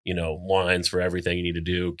people, you know, lines for everything you need to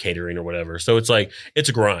do, catering or whatever. So it's like, it's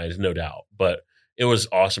a grind, no doubt. But it was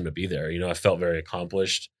awesome to be there. You know, I felt very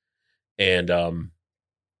accomplished. And,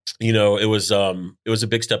 you know, it was a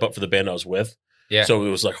big step up for the band I was with. Yeah. So it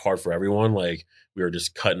was like hard for everyone. Like we were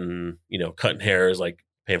just cutting hairs, like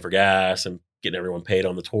paying for gas and getting everyone paid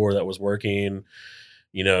on the tour that was working.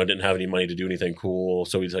 You know, didn't have any money to do anything cool.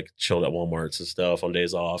 So we just like chilled at Walmarts and stuff on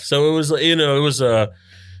days off. So it was,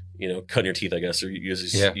 you know, cutting your teeth, I guess, or you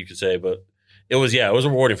could say, but it was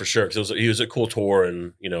rewarding for sure. Cause it was a cool tour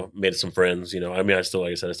and, you know, made some friends, you know, I mean, I still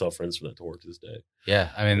have friends from that tour to this day. Yeah.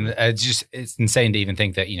 I mean, it's insane to even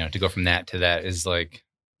think that, you know, to go from that to that is like,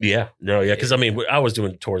 yeah, no. Yeah. Cause I mean, I was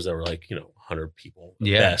doing tours that were like, you know, 100 people,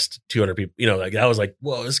 best 200 people, you know, like I was like,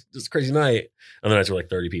 whoa, this crazy night. And then I were like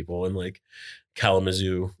 30 people in like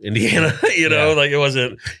Kalamazoo, Indiana, you know, like it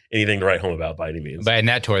wasn't anything to write home about by any means. But in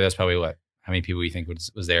that tour, that's probably how many people you think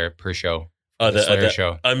was there per show? The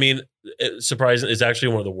show. I mean, it's surprising. It's actually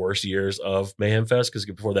one of the worst years of Mayhem Fest because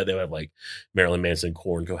before that they would have like Marilyn Manson,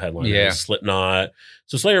 Korn co-headliners, Slipknot.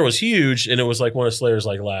 So Slayer was huge, and it was like one of Slayer's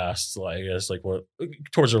like last, like I guess like one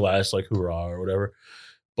towards their last like hoorah or whatever.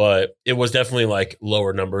 But it was definitely like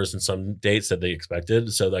lower numbers in some dates that they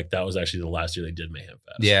expected. So like that was actually the last year they did Mayhem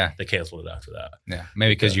Fest. Yeah, they canceled it after that. Yeah,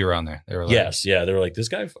 maybe because you were on there. They were like, they were like this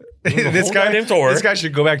guy, this guy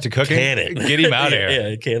should go back to cooking. Can it? Get him out of here.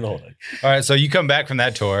 Yeah, can the whole thing. All right, so you come back from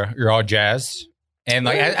that tour. You're all jazzed. And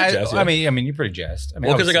like, I mean, you're pretty jazzed. I mean,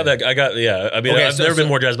 well, because I mean, I've never been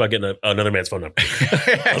more jazzed about getting another man's phone number.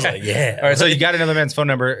 I was like, yeah. All right, so you got another man's phone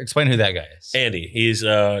number. Explain who that guy is. Andy. He's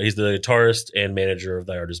the guitarist and manager of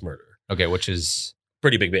Thy Art Is Murder. Okay, which is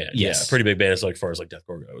pretty big band. Yes. Yeah, pretty big band as like far as like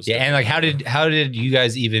deathcore goes. Yeah, and like how did you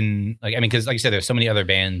guys even like? I mean, because like you said, there's so many other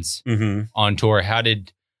bands on tour. How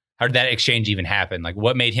did that exchange even happen? Like,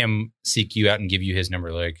 what made him seek you out and give you his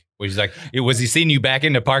number? Like, was he seeing you back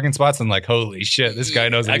into parking spots and like, holy shit, this guy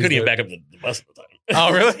knows? I couldn't even back up the bus at the time.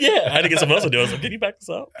 Oh, really? Yeah, I had to get someone else to do it. I was like, can you back this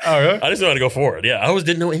up? Oh, really? I just knew how to go forward. Yeah, I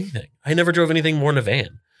didn't know anything. I never drove anything more than a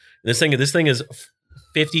van. This thing is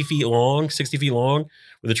 50 feet long, 60 feet long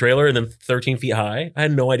with a trailer and then 13 feet high. I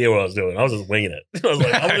had no idea what I was doing. I was just winging it. I was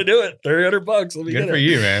like, I'm going to do it. $300. Let me Good for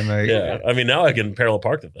you, man. Like, yeah. I mean, now I can parallel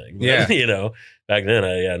park the thing. But, yeah. You know, back then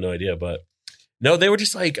I had no idea. But no, they were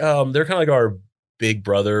just like, they're kind of like our big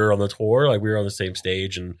brother on the tour. Like we were on the same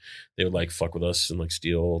stage and they would like fuck with us and like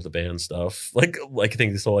steal the band stuff. Like I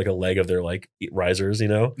think they stole like a leg of their like risers, you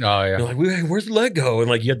know? Oh yeah. They're like, where's the leg go? And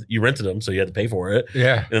like you rented them, so you had to pay for it.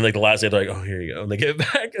 Yeah. And then like the last day they're like, oh, here you go. And they give it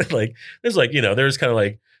back. And like there's like, you know, there's kind of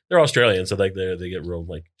like they're Australian, so like they get real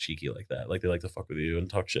like cheeky like that. Like they like to fuck with you and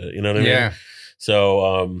talk shit. You know what I mean? Yeah.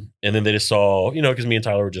 So and then they just saw, you know, because me and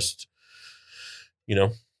Tyler were just, you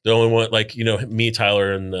know, the only one, like, me,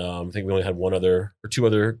 Tyler, and I think we only had one other or two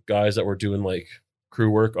other guys that were doing like crew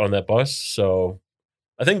work on that bus. So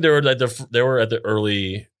I think they were at the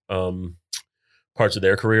early parts of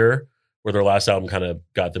their career where their last album kind of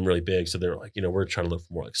got them really big. So they were like, we're trying to look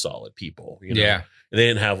for more like solid people. Yeah. And they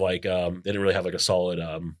didn't have like they didn't really have like a solid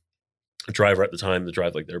driver at the time to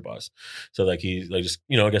drive like their bus. So like he like just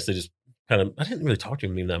I guess they just kind of, I didn't really talk to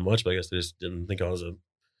him even that much, but I guess they just didn't think I was a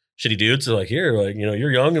shitty dude. So like, here, like,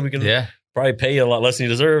 you're young and we can probably pay you a lot less than you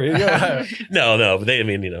deserve. No, but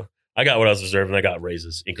I got what I was deserving. I got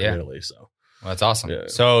raises incrementally. Yeah. So well, that's awesome. Yeah.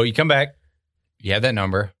 So you come back, you have that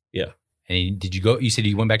number. Yeah. And did you go? You said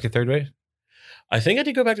you went back to third grade. I think I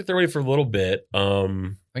did go back to third grade for a little bit. I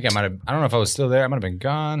think I might have. I don't know if I was still there. I might have been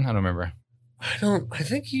gone. I don't remember. I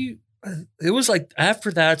think it was like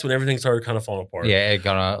after that's when everything started kind of falling apart. Yeah, it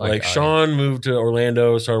got like Sean moved to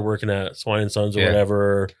Orlando, started working at Swine and Sons or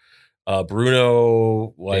whatever.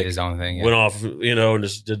 Bruno did his own thing. Went off, and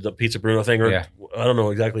just did the Pizza Bruno thing. Or I don't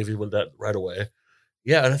know exactly if he went that right away.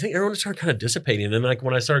 Yeah, and I think everyone started kind of dissipating. And like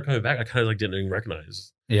when I started coming back, I kind of like didn't even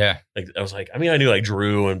recognize. Yeah, like I was like, I knew like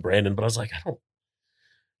Drew and Brandon, but I was like,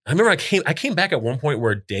 I remember I came back at one point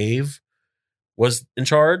where Dave was in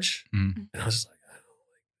charge, and I was just like,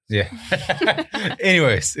 yeah.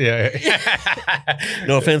 Anyways,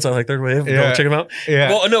 no offense, I like Third Wave. Go check him out. Yeah.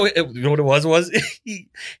 Well, no, you know what it was he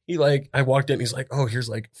like, I walked in, he's like, oh, here's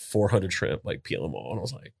like 400 shrimp, like peel them all, and I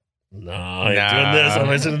was like, nah, I ain't doing this. I'm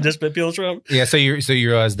just gonna just peel shrimp. Yeah. So you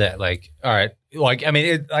realized that, like, all right, like, I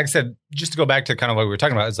mean, like I said, just to go back to kind of what we were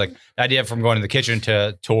talking about, it's like the idea from going to the kitchen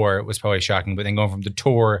to tour was probably shocking, but then going from the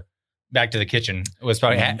tour back to the kitchen was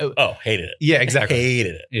probably hated it. Yeah, exactly.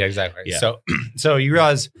 Hated it. Yeah, exactly. Yeah. So you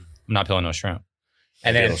realize I'm not peeling no shrimp.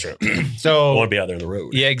 And then so I want to be out there on the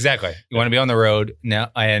road. Yeah, exactly. You want to be on the road now.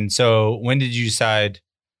 And so when did you decide?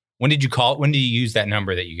 When did you use that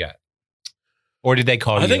number that you got? Or did they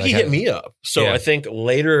call you? I think he hit me up. So I think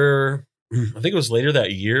later, I think it was later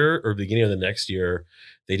that year or beginning of the next year,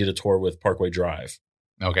 they did a tour with Parkway Drive.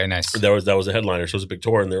 Okay, nice. That was a headliner. So it was a big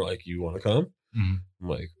tour, and they're like, "You want to come?" Mm-hmm. I'm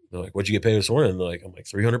like, they're like, "What'd you get paid this morning?" And I'm like,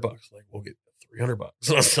 $300. Like, we'll get $300.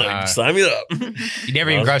 So I was like, sign me up. You never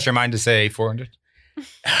even crossed your mind to say 400?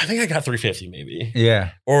 I think I got 350 maybe.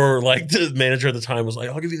 Yeah. Or like the manager at the time was like,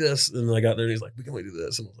 I'll give you this. And then I got there and he's like, we can only do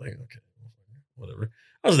this. And I was like, okay, whatever.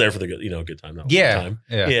 I was there for the good time. Not time.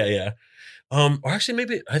 Yeah. Or actually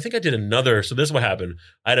maybe, I think I did another. So this is what happened.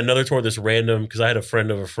 I had another tour, this random, because I had a friend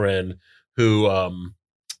of a friend who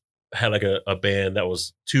had like a band that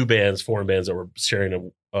was foreign bands that were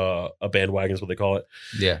sharing a bandwagon is what they call it.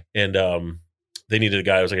 Yeah. And they needed a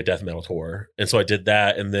guy who was like a death metal tour. And so I did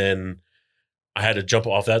that. And then I had to jump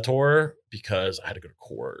off that tour because I had to go to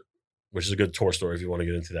court, which is a good tour story if you want to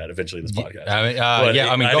get into that eventually in this podcast. I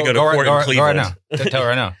had to go to court in Cleveland.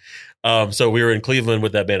 Right now. So we were in Cleveland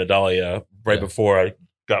with that band Adalia before I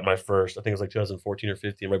got my first, I think it was like 2014 or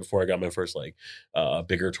 15, right before I got my first like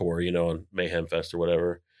bigger tour, on Mayhem Fest or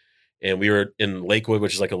whatever. And we were in Lakewood,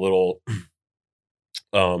 which is like a little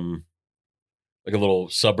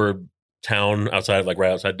suburb town outside, like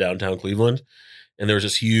right outside downtown Cleveland. And there was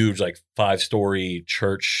this huge, like 5-story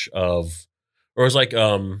church or it was like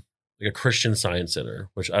a Christian Science Center,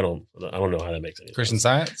 which I don't know how that makes any Christian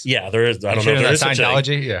sense. Science? Yeah, there is. I don't know if there is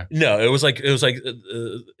Scientology. Yeah. No, it was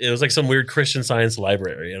like some weird Christian Science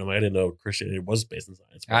library, and I didn't know Christianity was based in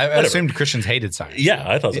science. I assumed Christians hated science. Yeah,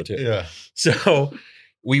 I thought so too. Yeah. So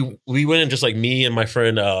we went in, just like me and my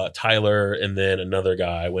friend Tyler, and then another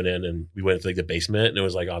guy went in, and we went to like the basement, and it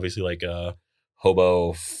was like obviously like a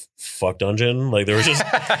hobo fuck dungeon. Like there was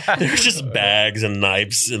just bags and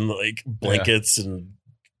knives and like blankets and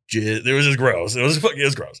jizz. It was just gross. It was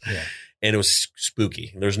gross. Yeah. And it was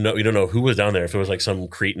spooky. You don't know who was down there. If it was like some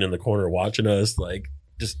cretin in the corner watching us, like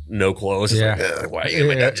just no clothes. It's like, why are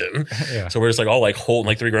you in my dungeon? Yeah. So we're just like all like holding,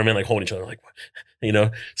 like 3 grown men like holding each other, like,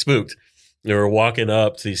 spooked. They were walking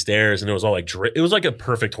up to these stairs, and it was all like it was like a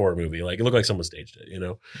perfect horror movie. Like it looked like someone staged it,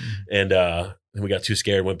 And then we got too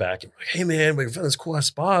scared, went back, and we're like, hey man, we found this cool ass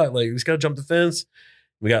spot. Like we just gotta jump the fence.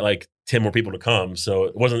 We got like 10 more people to come, so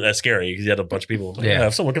it wasn't as scary because you had a bunch of people. Like,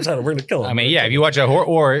 if someone comes out, we're gonna kill them. I mean, if you watch a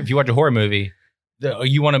horror movie,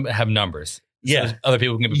 you want to have numbers. Yeah, so other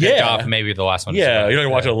people can be picked off. Maybe the last one. Yeah, you're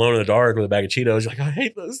gonna watch it alone in the dark with a bag of Cheetos. You're like, I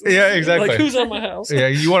hate this. Yeah, exactly. Like, who's at my house? Yeah,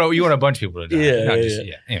 you want a bunch of people to die.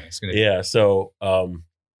 Anyway, it's gonna. Yeah. So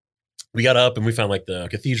we got up and we found like the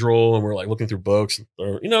cathedral, and we're like looking through books.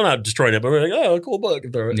 Not destroying it, but we're like, oh, cool book.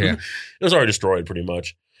 It was already destroyed pretty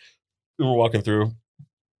much. We were walking through,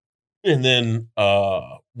 and then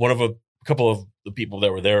one of a couple of the people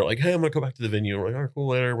that were there, like, hey, I'm gonna go back to the venue. We're like, all right, cool,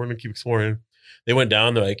 later. We're gonna keep exploring. they went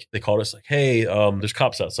down. They called us like, hey, there's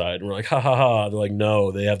cops outside. And we're like, ha ha ha. They're like,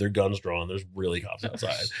 no, they have their guns drawn. There's really cops outside.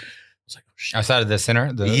 I was like, oh, shit. Outside of the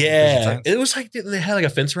center? It was like they had like a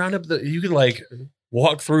fence around it that you could like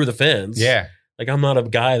walk through the fence. Yeah. Like, I'm not a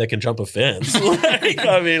guy that can jump a fence. Like,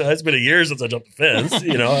 I mean, it's been a year since I jumped a fence.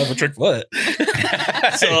 You know, I have a trick foot.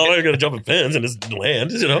 So I'm not going to jump a fence and just land,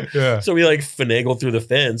 you know? Yeah. So we like finagle through the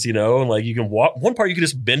fence, you know, and like you can walk. One part you can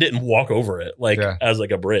just bend it and walk over it, like as like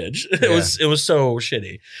a bridge. It was so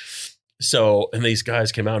shitty. So, and these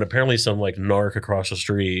guys came out, and apparently some like narc across the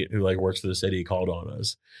street who like works for the city called on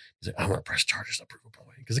us. He's like, I'm going to press charges to prove a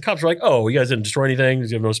point. Because the cops were like, oh, you guys didn't destroy anything. You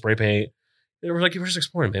have no spray paint. And we're like, we're just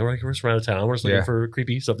exploring, man. We're just around town. We're just looking for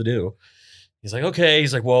creepy stuff to do. He's like, okay.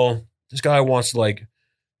 He's like, well, this guy wants to like,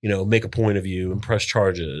 you know, make a point of you and press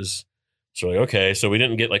charges. So we're like, okay. So we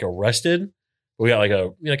didn't get like arrested. But we got like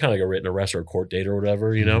a, you know, kind of like a written arrest or a court date or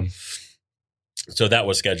whatever, you know? So that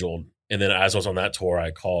was scheduled. And then as I was on that tour,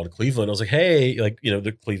 I called Cleveland. I was like, hey, like, you know,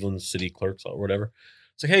 the Cleveland city clerks or whatever.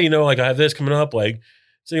 It's like, hey, you know, like I have this coming up. Like,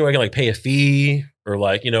 is there any way I can like pay a fee or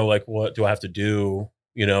like, you know, like what do I have to do,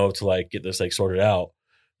 you know, to like get this like sorted out?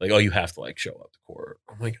 Like, oh, you have to like show up to court.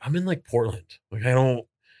 I'm like, I'm in like Portland. Like, I don't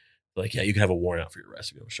like, yeah, you can have a warrant out for your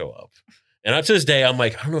arrest if you don't show up. And up to this day, I'm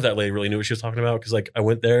like, I don't know if that lady really knew what she was talking about. Cause like I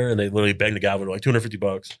went there and they literally begged the guy with like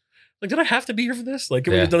 $250. Like, did I have to be here for this? Like,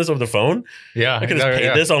 could we have done this over the phone? Yeah. I could have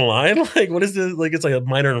paid this online. Like, what is this? Like, it's like a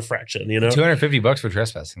minor infraction, you know? $250 for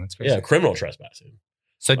trespassing. That's crazy. Yeah, criminal trespassing.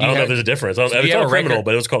 So I don't know if there's a difference. It's not criminal,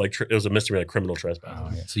 but it was called like, it was a misdemeanor, like criminal trespassing.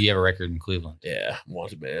 Oh, yeah. So you have a record in Cleveland. Yeah,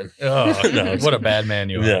 wanted man. Oh, no, what a bad man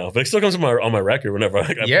you are. No, but it still comes on my record whenever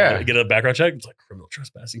I get a background check. It's like criminal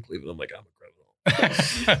trespassing Cleveland. I'm like, I'm a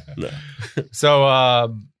criminal. No.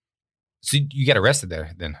 So you got arrested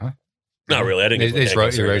there then, huh? Not really. I didn't. They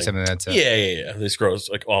wrote something that's yeah. This girl's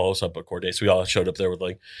like all us up at court day. So we all showed up there with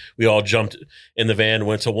like, we all jumped in the van,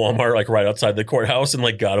 went to Walmart like right outside the courthouse, and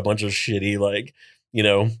like got a bunch of shitty like,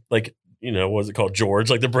 what is it called? George,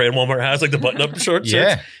 like the brand Walmart has, like the button up shorts.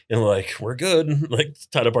 Yeah. And like, we're good. Like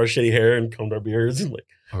tied up our shitty hair and combed our beards and like,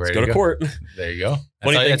 let's go to court. There you go.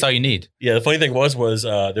 That's all you need. Yeah. The funny thing was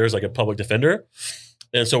there was like a public defender.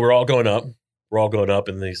 And so we're all going up,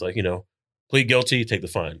 and he's like, you know, plead guilty, take the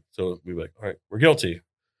fine. So we were like, all right, we're guilty.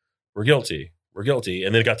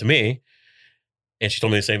 And then it got to me and she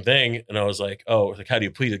told me the same thing. And I was like, oh, like, how do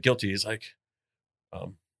you plead guilty? He's like,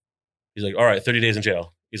 all right, 30 days in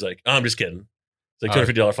jail. He's like, oh, I'm just kidding. It's like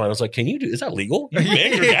 $250 fine. I was like, is that legal? You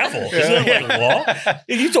banged your gavel. Isn't that like law?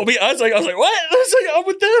 And you told me, I was like, what? I was like, I'm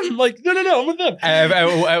with them. I'm like, no, I'm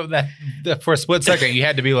with them. For a split second, you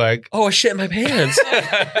had to be like, oh, I shit in my pants.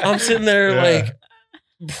 I'm sitting there like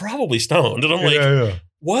probably stoned. And I'm like,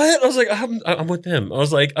 what? I was like, I'm with them. I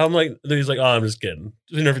was like, then he's like, oh, I'm just kidding.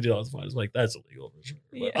 $250 fine. I was like, that's illegal for sure.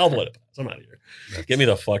 But I'll let it pass. I'm out of here. Get me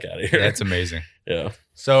the fuck out of here. That's amazing. Yeah.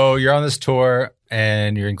 So you're on this tour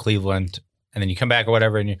and you're in Cleveland and then you come back or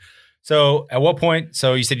whatever. So at what point,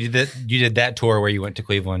 so you said you did that tour where you went to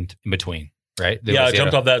Cleveland in between, right? I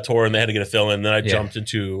jumped off that tour and they had to get a fill in. Then I jumped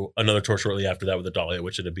into another tour shortly after that with the Dahlia,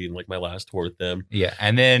 which ended up being like my last tour with them. Yeah.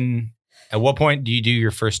 And then at what point do you do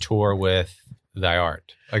your first tour with Thy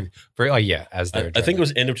Art? I think it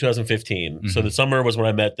was end of 2015. Mm-hmm. So the summer was when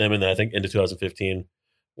I met them, and then I think end of 2015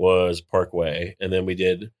 was Parkway, and then we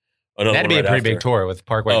did another. That'd be a pretty big tour with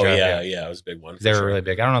Parkway. Oh yeah, it was a big one. They were really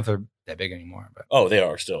big. I don't know if they're that big anymore, but they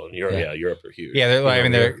are still in Europe. Yeah, Europe are huge. Yeah,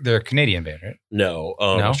 they're a Canadian band, right? No,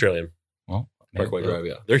 Australian. Well, Parkway Drive,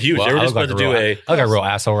 they're huge. Well, they were just about to do I look like a real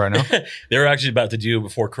asshole right now. They were actually about to do,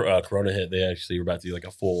 before Corona hit, they actually were about to do like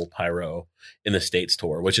a full Pyro in the States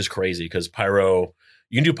tour, which is crazy because Pyro,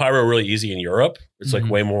 you can do Pyro really easy in Europe. It's like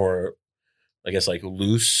way more, I guess, like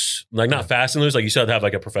loose, like not fast and loose. Like you still have to have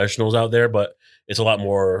like a professionals out there, but it's a lot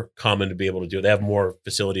more common to be able to do it. They have more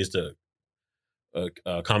facilities to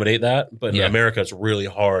accommodate that. But in America, it's really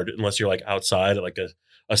hard unless you're like outside at like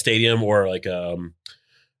a stadium or like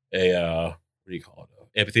what do you call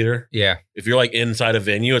it? Amphitheater. Yeah. If you're like inside a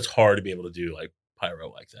venue, it's hard to be able to do like Pyro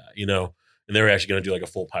like that, you know? And they were actually going to do like a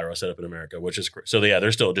full Pyro setup in America, which is so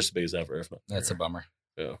they're still just as big as ever. If not, that's a bummer.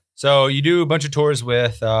 Yeah. So you do a bunch of tours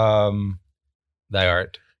with Thy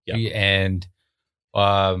Art. Yeah. And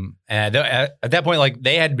at that point, like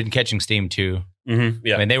they had been catching steam too. Mm-hmm.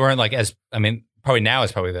 Yeah. I mean, they weren't like probably now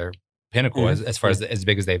is probably their pinnacle as far as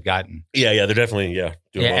big as they've gotten. Yeah. They're definitely, doing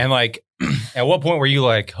well. And like, at what point were you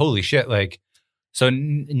like, holy shit, like, so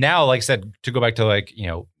now, like I said, to go back to like, you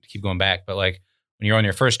know, keep going back, but like when you're on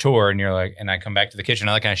your first tour and you're like, and I come back to the kitchen,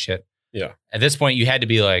 all that kind of shit. Yeah. At this point, you had to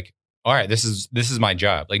be like, all right, this is my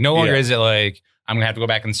job. Like no longer is it like, I'm going to have to go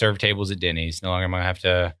back and serve tables at Denny's. No longer am I going to have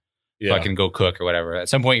to fucking go cook or whatever. At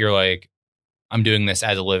some point, you're like, I'm doing this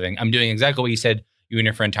as a living. I'm doing exactly what you said you and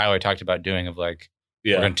your friend Tyler talked about doing of like,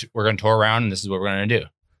 we're going to tour around and this is what we're going to do.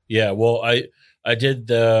 Yeah. Well, I think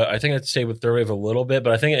I stayed with Third Wave a little bit,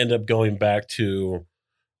 but I think I ended up going back to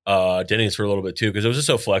Denny's for a little bit too, because it was just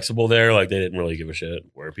so flexible there. Like they didn't really give a shit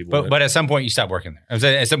where people went. But at some point you stopped working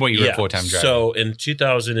there. At some point you were a full-time driver. So in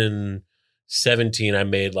 2017, I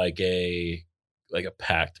made like a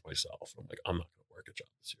pact to myself. I'm like, I'm not going to work a job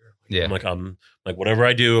this year. I'm like, whatever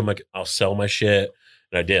I do, I'm like, I'll sell my shit.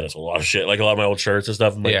 And I did. It's a lot of shit, like a lot of my old shirts and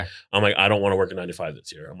stuff. I'm like, I don't want to work a 9 to 5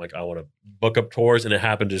 this year. I'm like, I want to book up tours, and it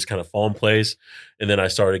happened to just kind of fall in place. And then I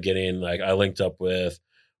started getting like, I linked up with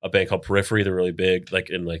a band called Periphery. They're really big, like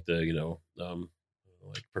in like the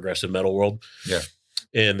like progressive metal world. Yeah.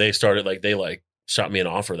 And they started they shot me an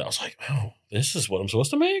offer that I was like, oh, this is what I'm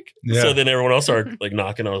supposed to make. Yeah. So then everyone else started like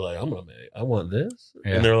knocking. I was like, I want this.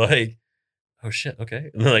 Yeah. And they're like, oh shit,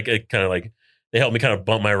 okay. And then it kind of like. They helped me kind of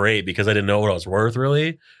bump my rate because I didn't know what I was worth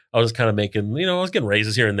really. I was kind of making, I was getting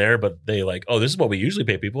raises here and there, but they like, oh, this is what we usually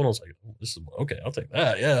pay people. And I was like, oh, this is okay. I'll take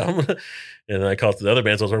that. Yeah. And then I called to the other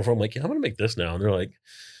bands I was working for. I'm like, yeah, I'm going to make this now. And they're like,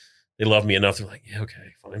 they love me enough. They're like, yeah,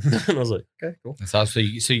 okay, fine. And I was like, okay, cool. So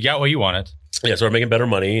you got what you wanted. Yeah. So I'm making better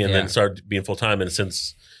money and then started being full time. And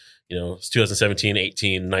since, it's 2017,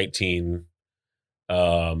 18, 19,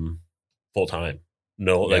 full time,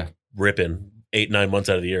 ripping 8-9 months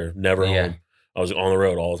out of the year, never home. I was on the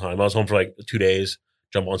road all the time. I was home for like 2 days,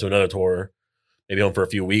 jump onto another tour, maybe home for a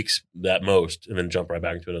few weeks at most, and then jump right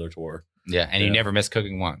back into another tour. Yeah, and you never missed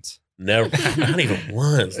cooking once. Never, not even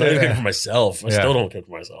once. Not even cooking for myself. I still don't cook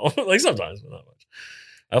for myself. Like sometimes, but not much.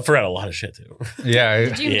 I forgot a lot of shit too. Yeah.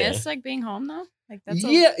 Did you miss like being home though? Like that's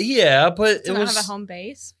but it was have a home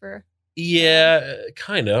base for. Yeah,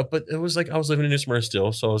 kind of. But it was like I was living in New Smyrna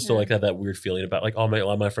still, so I was still like had that weird feeling about like a lot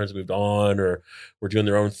of my friends moved on or were doing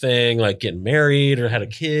their own thing, like getting married or had a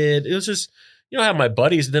kid. It was just I had my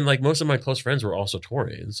buddies, and then like most of my close friends were also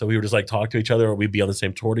touring, so we would just like talk to each other, or we'd be on the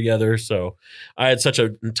same tour together. So I had such a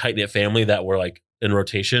tight knit family that were like in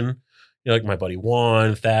rotation. Like my buddy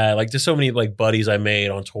Juan, Thad, like just so many like buddies I made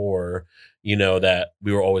on tour. That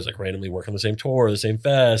we were always like randomly working the same tour, the same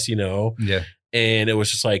fest. Yeah. And it was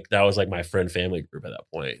just like, that was like my friend family group at that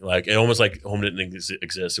point. Like it almost like home didn't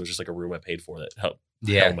exist. It was just like a room I paid for that helped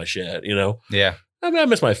handle my shit, Yeah. I mean, I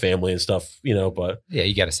miss my family and stuff, but. Yeah,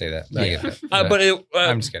 you got to say that.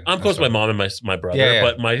 I'm just kidding. I'm close to my mom and my brother,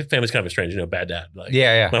 but my family's kind of strange, bad dad. Like,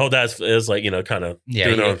 my whole dad is like, kind of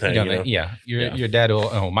doing their own thing. Your dad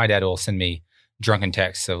will, my dad will send me drunken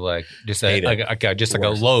texts of like, just a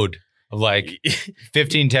load of like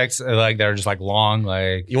 15 texts like that are just like long.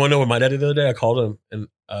 Like, you want to know what my dad did the other day? I called him and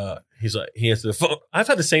he answered the phone. I've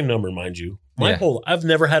had the same number, mind you. I've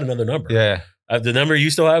never had another number. Yeah. The number you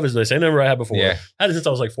still have is the same number I had before. Yeah. I had it since I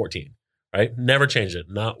was like 14, right? Never changed it,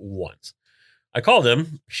 not once. I called him.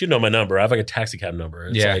 He should know my number. I have like a taxi cab number.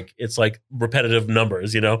 It's like repetitive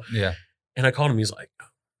numbers, Yeah. And I called him. He's like,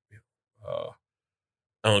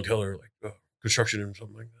 Alan Keller, like construction and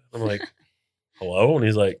something like that. I'm like, hello? And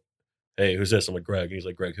he's like, hey, who's this? I'm like, Greg. And he's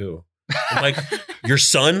like, Greg who? I'm like, your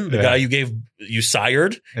son, the guy you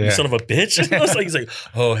sired, you son of a bitch. And I was like, he's like,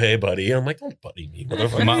 oh, hey, buddy. And I'm like, don't buddy me,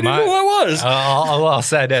 motherfucker. You didn't know who I was. I'll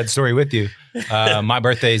sad dad story with you. My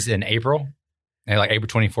birthday's in April, like April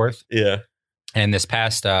 24th. Yeah. And this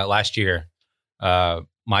past last year,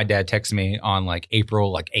 my dad texted me on like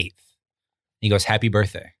April 8th. He goes, happy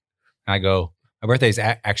birthday. And I go, my birthday's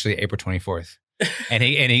actually April 24th. And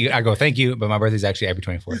I go, thank you, but my birthday's actually April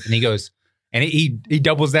 24th. And he goes, and he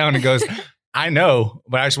doubles down and goes, I know,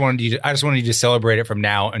 but I just wanted you to celebrate it from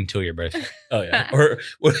now until your birthday. Oh yeah. Or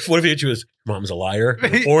what if you choose mom's a liar,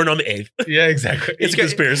 born on the 8th? Yeah, exactly. It's a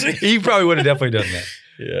conspiracy. He probably would have definitely done that.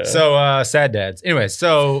 Yeah. So sad dads. Anyway,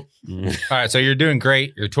 so all right, so you're doing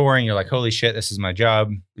great. You're touring. You're like, holy shit, this is my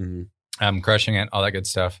job. Mm-hmm. I'm crushing it. All that good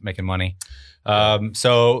stuff, making money.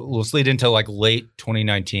 So let's lead into like late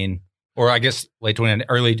 2019, or I guess late 2019,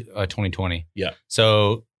 early 2020. Yeah.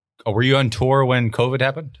 So were you on tour when COVID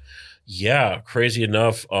happened? Yeah, crazy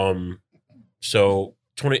enough. So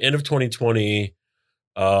end of 2020,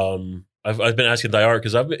 I've been asking Diart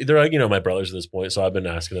because they're like, my brothers at this point, so I've been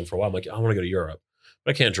asking them for a while. I'm like, I want to go to Europe,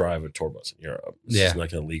 but I can't drive a tour bus in Europe. It's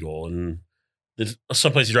like illegal, and there's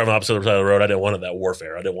some place you drive on the opposite side of the road. I didn't want that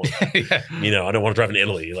warfare. I didn't want, I didn't want to drive in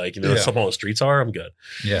Italy. Like, some all the streets are. I'm good.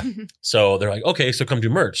 Yeah. So they're like, okay, so come do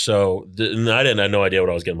merch. So and I had no idea what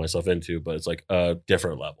I was getting myself into, but it's like a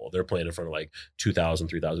different level. They're playing in front of like 2,000,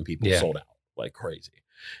 3,000 people, sold out like crazy.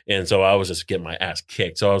 And so I was just getting my ass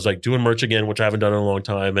kicked. So I was like doing merch again, which I haven't done in a long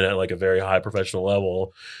time, and at like a very high professional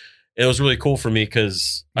level. It was really cool for me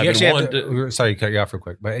because sorry to cut you off real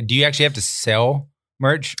quick, but do you actually have to sell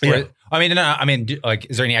merch? Yeah. I mean, like,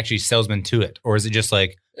 is there any actually salesman to it, or is it just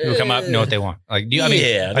like people come up, know what they want? Like,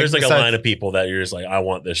 there's like a line of people that you're just like, I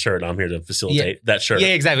want this shirt. I'm here to facilitate that shirt. Yeah,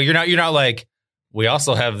 exactly. You're not like, we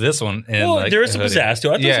also have this one. And well, like, there is some pizzazz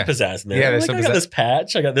to it. There's some pizzazz in there. Yeah, there's like, some I got this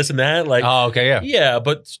patch. I got this and that. Like, oh, okay, yeah. Yeah,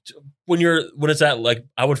 but when it's at, like,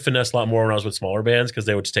 I would finesse a lot more when I was with smaller bands because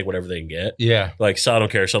they would just take whatever they can get. Yeah. Like, so I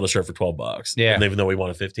don't care. Sell the shirt for $12. Yeah. And even though we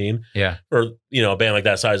wanted 15. Yeah. Or, a band like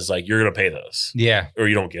that size is like, you're going to pay this. Yeah. Or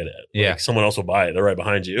you don't get it. Yeah. Like, someone else will buy it. They're right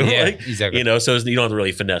behind you. Yeah, like, exactly. So you don't have to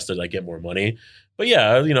really finesse to like get more money. But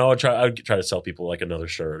yeah, I'd try to sell people like another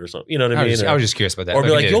shirt or something. You know what I mean? I was just curious about that. Or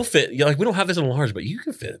be like, you'll fit. You're like, we don't have this in a large, but you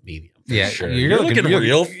can fit a medium. Yeah, sure. You're looking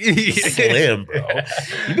real slim, bro.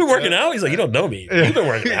 You've been working out. He's like, you don't know me. You've been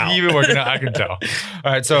working out. You've been working out. I can tell.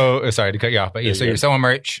 All right, so sorry to cut you off, but so you're selling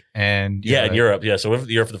merch and in Europe. Yeah, so we went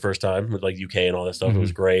to Europe for the first time with like UK and all that stuff. Mm-hmm. It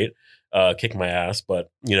was great. Kicking my ass,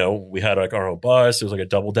 but we had like our own bus. It was like a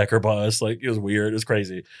double-decker bus. Like, it was weird. It was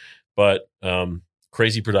crazy, but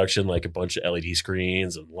crazy production, like a bunch of LED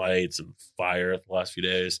screens and lights and fire the last few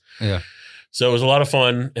days. Yeah. So it was a lot of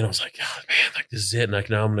fun. And I was like, God, man, like, this is it. And like,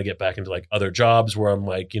 now I'm going to get back into like other jobs where I'm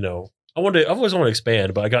like, I've always wanted to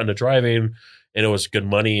expand, but I got into driving and it was good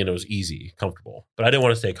money and it was easy, comfortable. But I didn't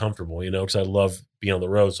want to stay comfortable, because I love being on the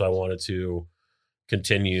road. So I wanted to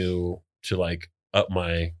continue to like up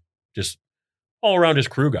my just all around just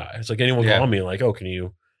crew guy. It's like anyone calling me like, oh, can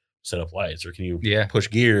you set up lights, or can you push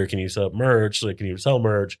gear? Can you set up merch? Like, can you sell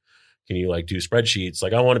merch? Can you like do spreadsheets?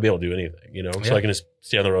 Like, I want to be able to do anything, so I can just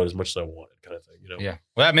stay on the road as much as I want, kind of thing, Yeah.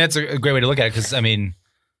 Well, I mean, that's a great way to look at it because, I mean,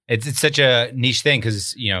 it's such a niche thing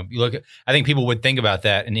because, you look at, I think people would think about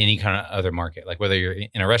that in any kind of other market, like whether you're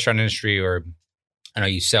in a restaurant industry or I know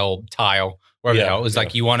you sell tile, wherever it was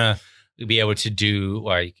like you want to be able to do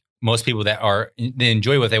like most people they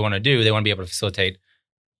enjoy what they want to do. They want to be able to facilitate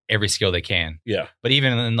every skill they can. Yeah. But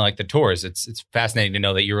even in like the tours, it's fascinating to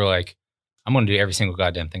know that you were like, I'm going to do every single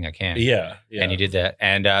goddamn thing I can. Yeah. And you did that.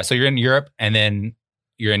 And so you're in Europe, and then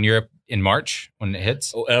you're in Europe in March when it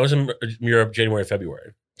hits. I was in Europe January,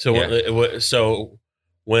 February. So so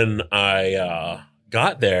when I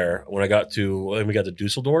got there, when we got to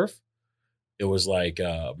Dusseldorf, it was like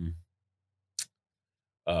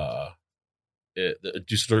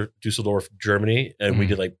Dusseldorf, Germany, and we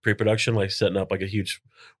did like pre-production, like setting up like a huge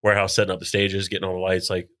warehouse, setting up the stages, getting all the lights,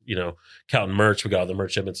 like counting merch. We got all the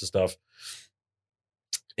merch shipments and stuff,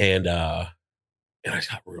 and I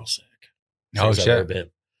got real sick. Oh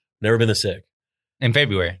shit! Never been this sick. In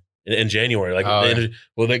February, in January, like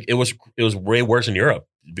it was way worse in Europe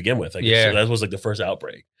to begin with. Like, so that was like the first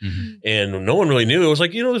outbreak, and no one really knew. It was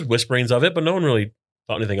like there's whisperings of it, but no one really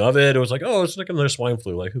thought anything of it. It was like, oh, it's like another swine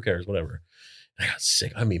flu. Like, who cares? Whatever. I got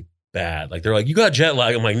sick. I mean, bad. Like, they're like, you got jet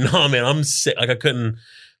lag. I'm like, no, man, I'm sick. Like, I couldn't,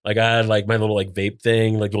 like, I had like my little like vape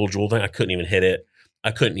thing, like little Juul thing. I couldn't even hit it.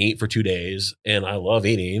 I couldn't eat for 2 days, and I love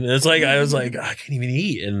eating. And it's like, I was like, I can't even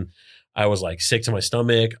eat. And I was like sick to my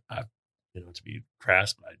stomach. To be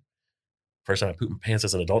crass, but first time I pooped my pants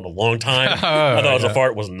as an adult in a long time. I thought it was a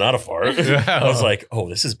fart. It was not a fart. I was like, oh,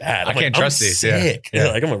 this is bad. I can't trust these. Sick. Yeah.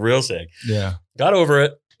 Like, I'm real sick. Yeah. Got over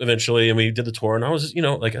it eventually, and we did the tour, and I was,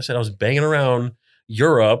 like I said, I was banging around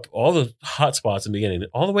Europe, all the hot spots in the beginning,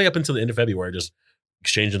 all the way up until the end of February, just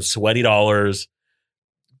exchanging sweaty dollars,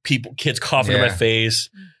 kids coughing in my face.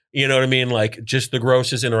 You know what I mean? Like, just the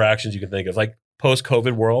grossest interactions you can think of. Like,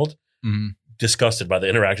 post-COVID world, disgusted by the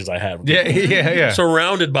interactions I had with people.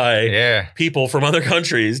 Surrounded by people from other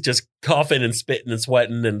countries, just coughing and spitting and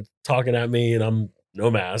sweating and talking at me, and I'm no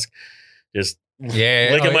mask. Just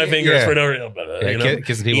licking my fingers for no reason.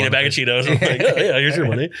 Eating a bag of Cheetos. I'm like, oh, yeah, here's your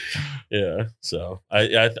money. Yeah. So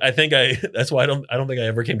I think that's why I don't think I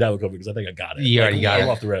ever came down with COVID, because I think I got it. You already got it.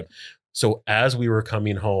 Off the rip. So as we were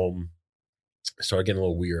coming home, I started getting a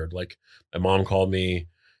little weird. Like, my mom called me.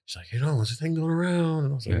 She's like, what's the thing going around?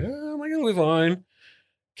 And I was like, I'm like, it'll be fine.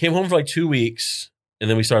 Came home for like 2 weeks, and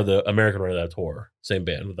then we started the American run of that tour. Same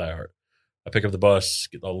band with Die Hard. I pick up the bus,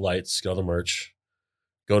 get all the lights, get all the merch,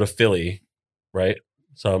 go to Philly, right?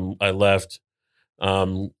 So I left,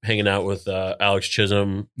 hanging out with Alex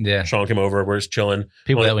Chisholm. Yeah. Sean came over. We're just chilling.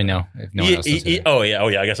 People that we know. If no one else knows oh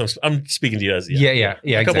yeah. I guess I'm speaking to you as yeah.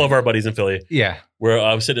 A couple of our buddies in Philly. Yeah. Where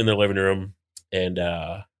I was sitting in their living room, and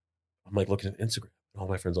I'm like looking at Instagram. All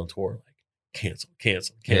my friends on tour, like,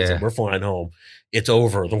 cancel. Yeah. We're flying home. It's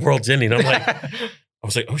over. The world's ending. I'm like, I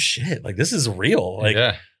was like, oh shit, like, this is real. Like,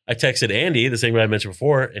 I texted Andy, the same guy I mentioned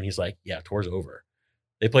before, and he's like, yeah, tour's over.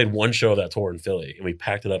 They played one show of that tour in Philly, and we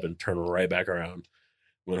packed it up and turned right back around,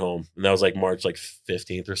 went home. And that was like March like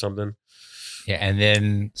 15th or something. Yeah. And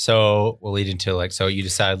then, so we'll lead into like, so you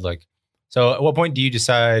decide like, so at what point do you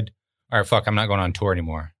decide, all right, fuck, I'm not going on tour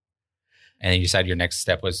anymore. And then you decided your next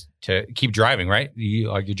step was to keep driving, right? You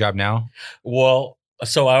like your job now? Well,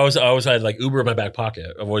 so I always had like Uber in my back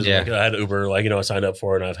pocket. I've always like, I had Uber, like, I signed up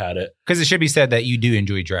for it and I've had it. Because it should be said that you do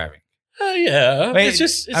enjoy driving. Yeah. I mean, it's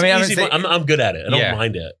easy. I'm good at it. I don't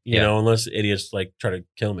mind it, you know, unless idiots like try to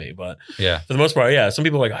kill me. But for the most part, some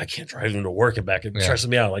people are like, I can't drive them to work and back. It stresses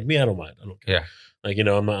me out. Like me, I don't mind. I don't care. Yeah. Like,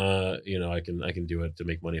 I'm I can do it to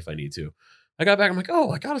make money if I need to. I got back. I'm like, oh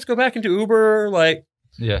my God, let's go back into Uber. Like,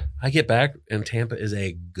 I get back and Tampa is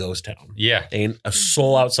a ghost town. Yeah. Ain't a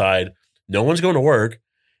soul outside. No one's going to work.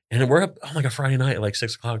 And we're up on like a Friday night at like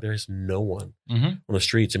 6:00. There's no one on the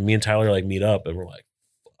streets. And me and Tyler like meet up and we're like,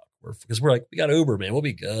 because we're like, we got Uber, man. We'll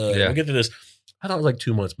be good. Yeah. We'll get to this. I thought it was like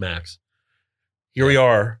 2 months max. Here we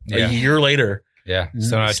are a year later. Yeah.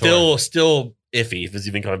 Still iffy if it's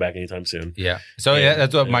even coming back anytime soon. Yeah. So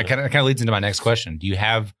that's what my kind of leads into my next question. Do you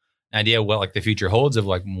have an idea what like the future holds of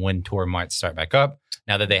like when tour might start back up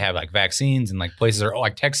now that they have like vaccines and like places are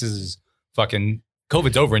like Texas is fucking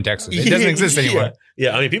COVID's over in Texas. It doesn't exist anymore.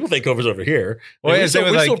 Yeah. I mean, people think COVID's over here. Well,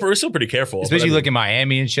 we're still pretty careful. Especially look at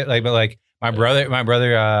Miami and shit. Like, but like my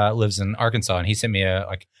brother lives in Arkansas and he sent me as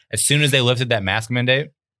soon as they lifted that mask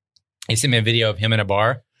mandate, he sent me a video of him in a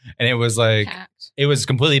bar and it was like, it was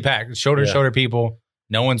completely packed, shoulder to shoulder people.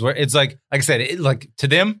 No one's wearing. It's like I said, like to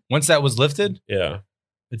them, once that was lifted,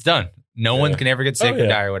 it's done. No one can ever get sick or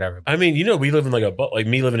die or whatever. I mean, we live in like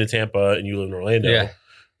me living in Tampa and you live in Orlando. Yeah.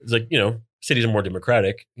 It's like, cities are more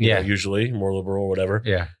democratic, you know, usually more liberal or whatever.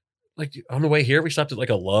 Yeah. Like on the way here, we stopped at like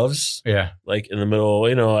a Love's. Yeah. Like in the middle,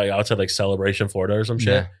 like outside like Celebration, Florida or some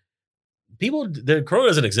shit. Yeah. The Corona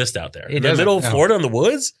doesn't exist out there. In the middle of Florida in the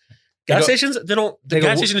woods. Gas stations, the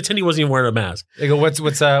gas station attendee wasn't even wearing a mask. They go, what's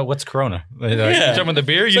Corona? Like, you talking about the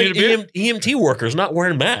beer? You need a beer? EMT workers not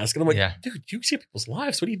wearing masks. And I'm like, dude, you see people's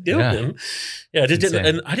lives. What are you doing? Yeah,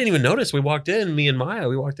 and I didn't even notice. We walked in, me and Maya,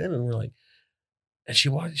 and we're like, and she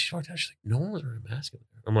walked out. She's like, no one was wearing a mask.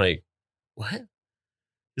 I'm like, what?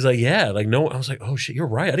 He's like, yeah, like no. I was like, oh shit, you're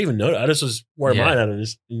right. I didn't even know. I just was wearing mine out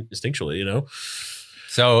instinctually,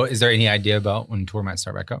 So is there any idea about when tour might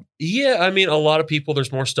start back up? Yeah, I mean, a lot of people,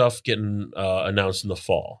 there's more stuff getting announced in the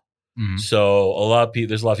fall. Mm-hmm. So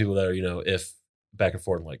there's a lot of people that are, if back and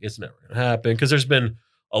forth, like it's never going to happen. Because there's been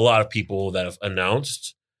a lot of people that have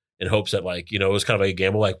announced in hopes that like, it was kind of a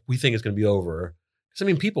gamble. Like we think it's going to be over. Because I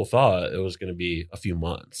mean, people thought it was going to be a few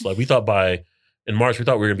months. Like we thought in March, we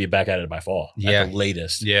thought we were going to be back at it by fall at the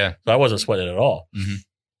latest. Yeah. So I wasn't sweating it at all. Mm-hmm.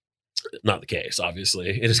 Not the case, obviously.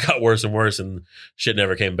 It just got worse and worse and shit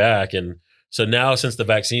never came back. And so now since the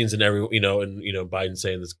vaccines and Biden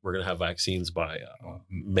saying this, we're going to have vaccines by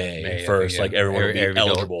May 1st, like everyone will be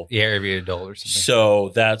eligible. Every adult or something.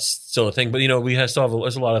 So that's still a thing. But, there's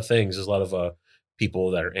a lot of things. There's a lot of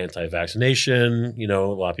people that are anti-vaccination, a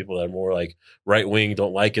lot of people that are more like right-wing,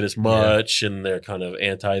 don't like it as much and they're kind of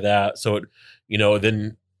anti that. So,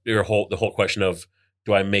 then the whole question of,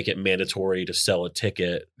 do I make it mandatory to sell a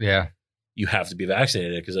ticket? Yeah. You have to be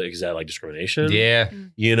vaccinated because is that like discrimination? Yeah.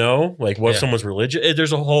 Like what if someone's religious?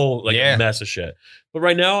 There's a whole mess of shit. But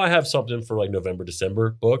right now I have something for like November,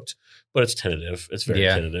 December booked, but it's tentative. It's very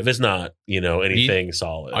tentative. It's not, anything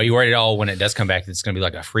solid. Are you worried at all when it does come back, it's going to be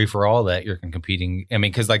like a free for all that you're competing? I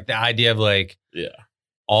mean, because like the idea of like,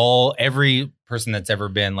 every person that's ever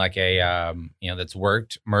been like a, that's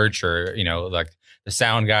worked merch or, like the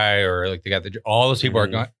sound guy or like all those people are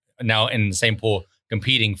going now in the same pool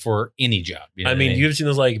competing for any job. I mean, you've seen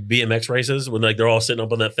those like BMX races when like they're all sitting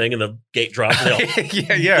up on that thing and the gate drops. And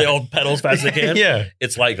they all pedal as fast as they can. Yeah,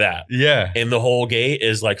 it's like that. Yeah, and the whole gate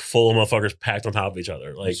is like full of motherfuckers packed on top of each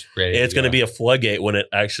other. Like it's going to be a floodgate when it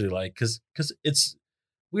actually like because it's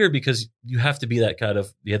weird because you have to be that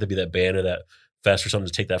band or that fest or something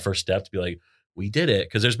to take that first step to be like, we did it.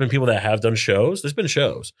 Because there's been people that have done shows. There's been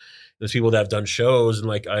shows. There's people that have done shows. And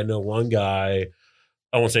like, I know one guy,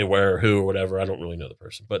 I won't say where or who or whatever. I don't really know the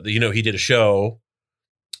person. But, he did a show.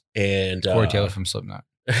 And Corey Taylor from Slipknot.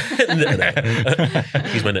 No.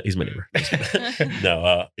 He's my neighbor.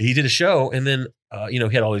 No, he did a show. And then, he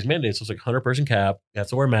had all these mandates. So it's like 100-person cap. You have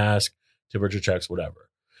to wear a mask, temperature checks, whatever.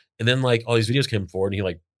 And then like all these videos came forward and he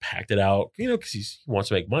like packed it out, because he wants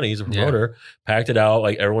to make money. He's a promoter. Packed it out.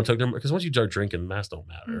 Like everyone took them because once you start drinking, masks don't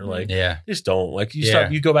matter. Like, just don't. Like you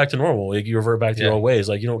stop, you go back to normal. Like you revert back to your old ways.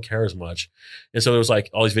 Like you don't care as much. And so it was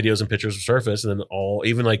like all these videos and pictures of surface, and then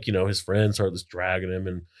even like his friends started just dragging him,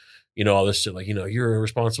 and all this shit. Like you're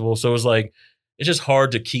irresponsible. So it was like it's just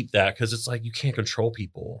hard to keep that because it's like you can't control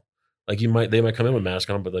people. Like they might come in with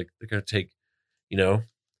masks on, but like they're gonna take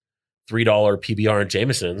 $3 PBR and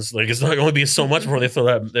Jameson's. Like, it's not going to be so much before they throw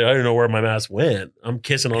that. I don't know where my mask went. I'm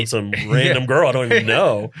kissing on some random girl I don't even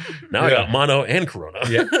know. Now I got mono and Corona.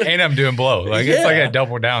 Yeah, and I'm doing blow. Like it's like a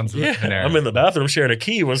double down. Yeah, in there. I'm in the bathroom sharing a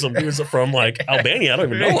key with some dudes from like Albania. I don't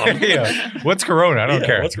even know them. Yeah, what's Corona? I don't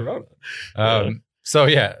care. What's Corona? So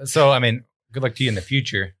I mean, good luck to you in the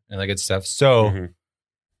future and that good stuff. So,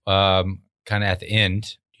 kind of at the end,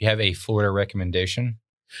 do you have a Florida recommendation?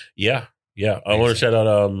 Yeah. I want to shout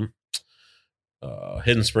out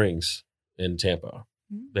Hidden Springs in Tampa.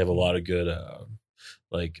 They have a lot of good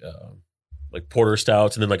like porter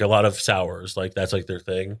stouts and then like a lot of sours. Like that's like their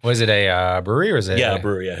thing. Was it a brewery or is it? Yeah, a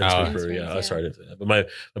brewery. Yeah, Hidden Springs Brewery. Springs, Yeah, sorry to say that. But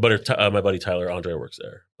my buddy Tyler Andre works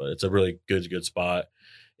there. But it's a really good spot.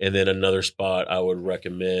 And then another spot I would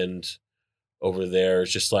recommend over there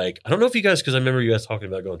is just like, I don't know if you guys, because I remember you guys talking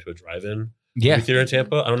about going to a drive-in movie theater in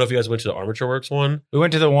Tampa. I don't know if you guys went to the Armature Works one. We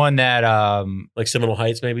went to the one that like Seminole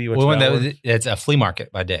Heights, maybe. It's a flea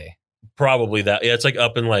market by day. Probably that. Yeah, it's like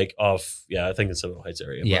up in like off. Yeah, I think in Seminole Heights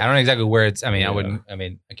area. Yeah, I don't know exactly where it's. I mean, I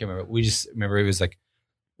can't remember. We just remember it was like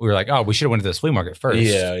we were like, oh, we should have went to this flea market first.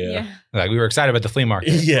 Yeah. Like we were excited about the flea market.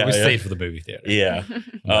 Yeah, we stayed for the movie theater. Yeah.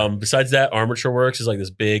 Besides that, Armature Works is like this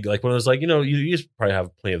big, like one of those, like, you probably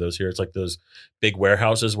have plenty of those here. It's like those big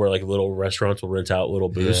warehouses where like little restaurants will rent out little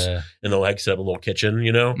booths and they'll like set up a little kitchen,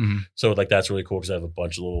 Mm-hmm. So like that's really cool because I have a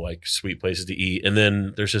bunch of little like sweet places to eat. And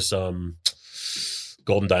then there's just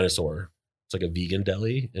Golden Dinosaur. It's like a vegan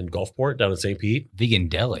deli in Gulfport down in St. Pete. Vegan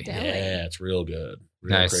deli. Yeah, it's real good.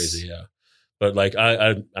 Real Nice. Crazy, yeah. But like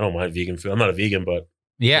I don't mind vegan food. I'm not a vegen, but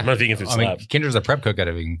yeah, my vegan food slaps. Kendra's a prep cook at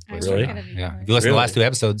a vegan place. Really? Yeah. If you listen to the last 2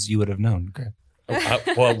 episodes, you would have known. Okay.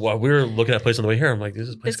 Well, we were looking at a place on the way here. I'm like, there's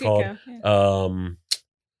this place called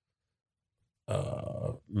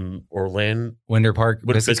Orlando Winter Park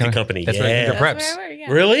Biscuit Company. That's yeah. Winter Preps.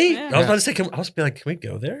 Really? Yeah. I was about to say, I was like, can we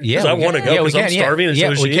go there? Yeah, I want to go because I'm starving. And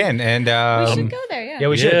so is we she. can. And we should go there. Yeah. Yeah,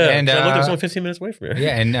 we should. And I looked, it was only 15 minutes away from here.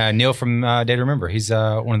 Yeah, and Neil from Day to Remember, he's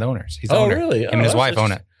one of the owners. He's the owner. Really? Him and his wife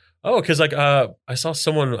own it. Oh, because like I saw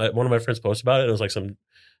someone, one of my friends post about it. It was like some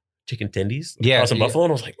chicken tendies, some buffalo,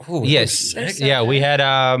 and I was like, oh, yes, so we had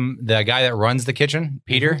the guy that runs the kitchen,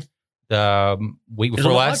 Peter, the week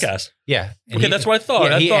before last. Podcast. Yeah, okay, that's what I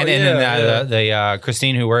thought. And then the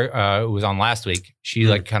Christine who was on last week, she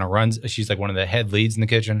like kind of runs. She's like one of the head leads in the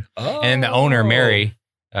kitchen, and then the owner Mary.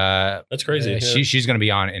 That's crazy. She's going to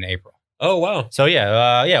be on in April. Oh wow! So we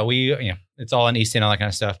it's all in East End, all that kind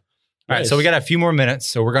of stuff. All right, so we got a few more minutes,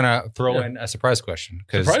 so we're gonna throw in a surprise question.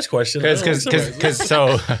 Surprise question, because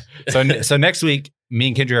so next week, me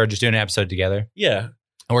and Kendra are just doing an episode together. Yeah, and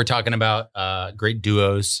we're talking about great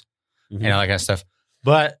duos and all that kind of stuff.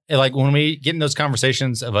 But like when we get in those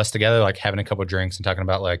conversations of us together, like having a couple of drinks and talking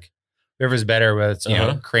about like whoever's better, whether it's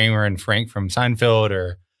know Kramer and Frank from Seinfeld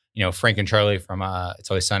or Frank and Charlie from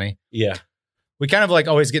It's Always Sunny. Yeah. We kind of like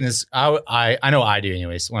always get in this. I know I do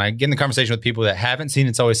anyways. When I get in the conversation with people that haven't seen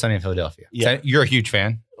It's Always Sunny in Philadelphia. Yeah. So you're a huge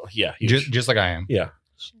fan. Yeah. Just like I am. Yeah.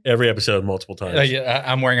 Every episode, multiple times.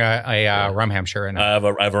 I'm wearing a Rumham shirt right now. I have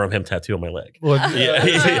a Rumham tattoo on my leg. Well,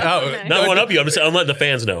 Not one up you. I'm letting the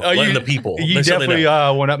fans know. Letting the people. You definitely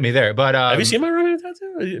one up me there. But have you seen my Rumham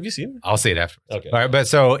tattoo? Have you seen it? I'll see it afterwards. Okay. All right. But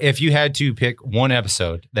so if you had to pick one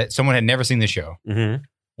episode that someone had never seen the show,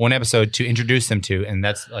 one episode to introduce them to, and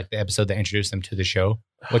that's like the episode that introduced them to the show,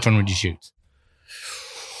 which one would you choose?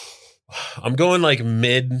 I'm going like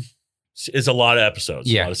mid. It's a lot of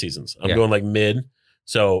episodes, a lot of seasons. I'm going like mid.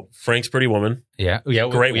 So Frank's Pretty Woman. Yeah.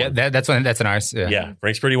 Great one. That's an ours. Yeah.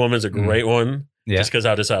 Frank's Pretty Woman is a great one. Yeah. Just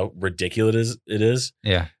because how ridiculous it is.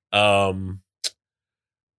 Yeah. I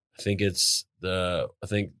think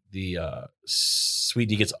the Sweet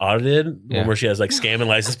D Gets Audited, one where she has like scam and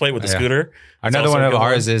license plate with the scooter. Another one of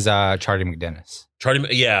ours is Charlie McDennis.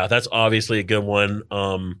 That's obviously a good one.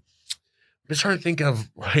 I'm just trying to think of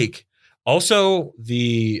like also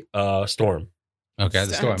the Storm. Okay,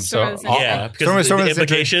 the Storm. Because the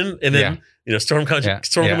implication, and then Storm coming,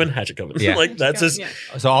 Hatchet coming. Yeah. Like that's just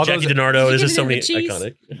so all Jackie those DiNardo. There's just so many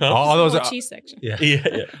iconic. All those are cheese section.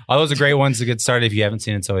 Yeah. All those are great ones to get started if you haven't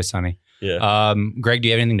seen It's Always Sunny. Yeah. Greg, do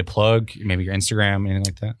you have anything to plug? Maybe your Instagram, anything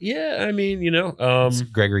like that? Yeah, I mean, it's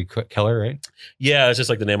Gregory Keller, right? Yeah, it's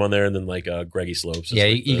just like the name on there, and then like Greggy Slopes. Yeah,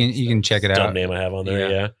 like you can check it out. Dumb name I have on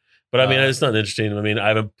there. Yeah. But I mean, it's not interesting. I mean, I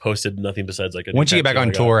haven't posted nothing besides like once you get back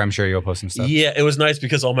on tour, I'm sure you'll post some stuff. Yeah, it was nice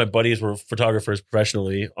because all my buddies were photographers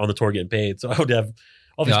professionally on the tour getting paid. So I would have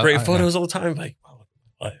all these great photos all the time. Like,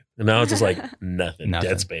 and now it's just like nothing.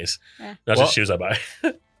 Dead space. Yeah. Not just shoes I buy.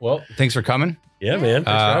 Well, thanks for coming. Yeah, man.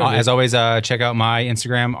 As always, check out my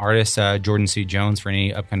Instagram, artist Jordan C. Jones, for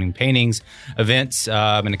any upcoming paintings, events. In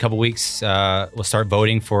a couple weeks, we'll start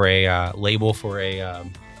voting for a label for a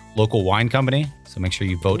local wine company. So make sure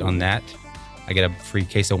you vote on that. I get a free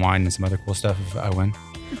case of wine and some other cool stuff if I win.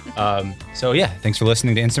 So yeah, thanks for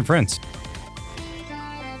listening to Instant Friends.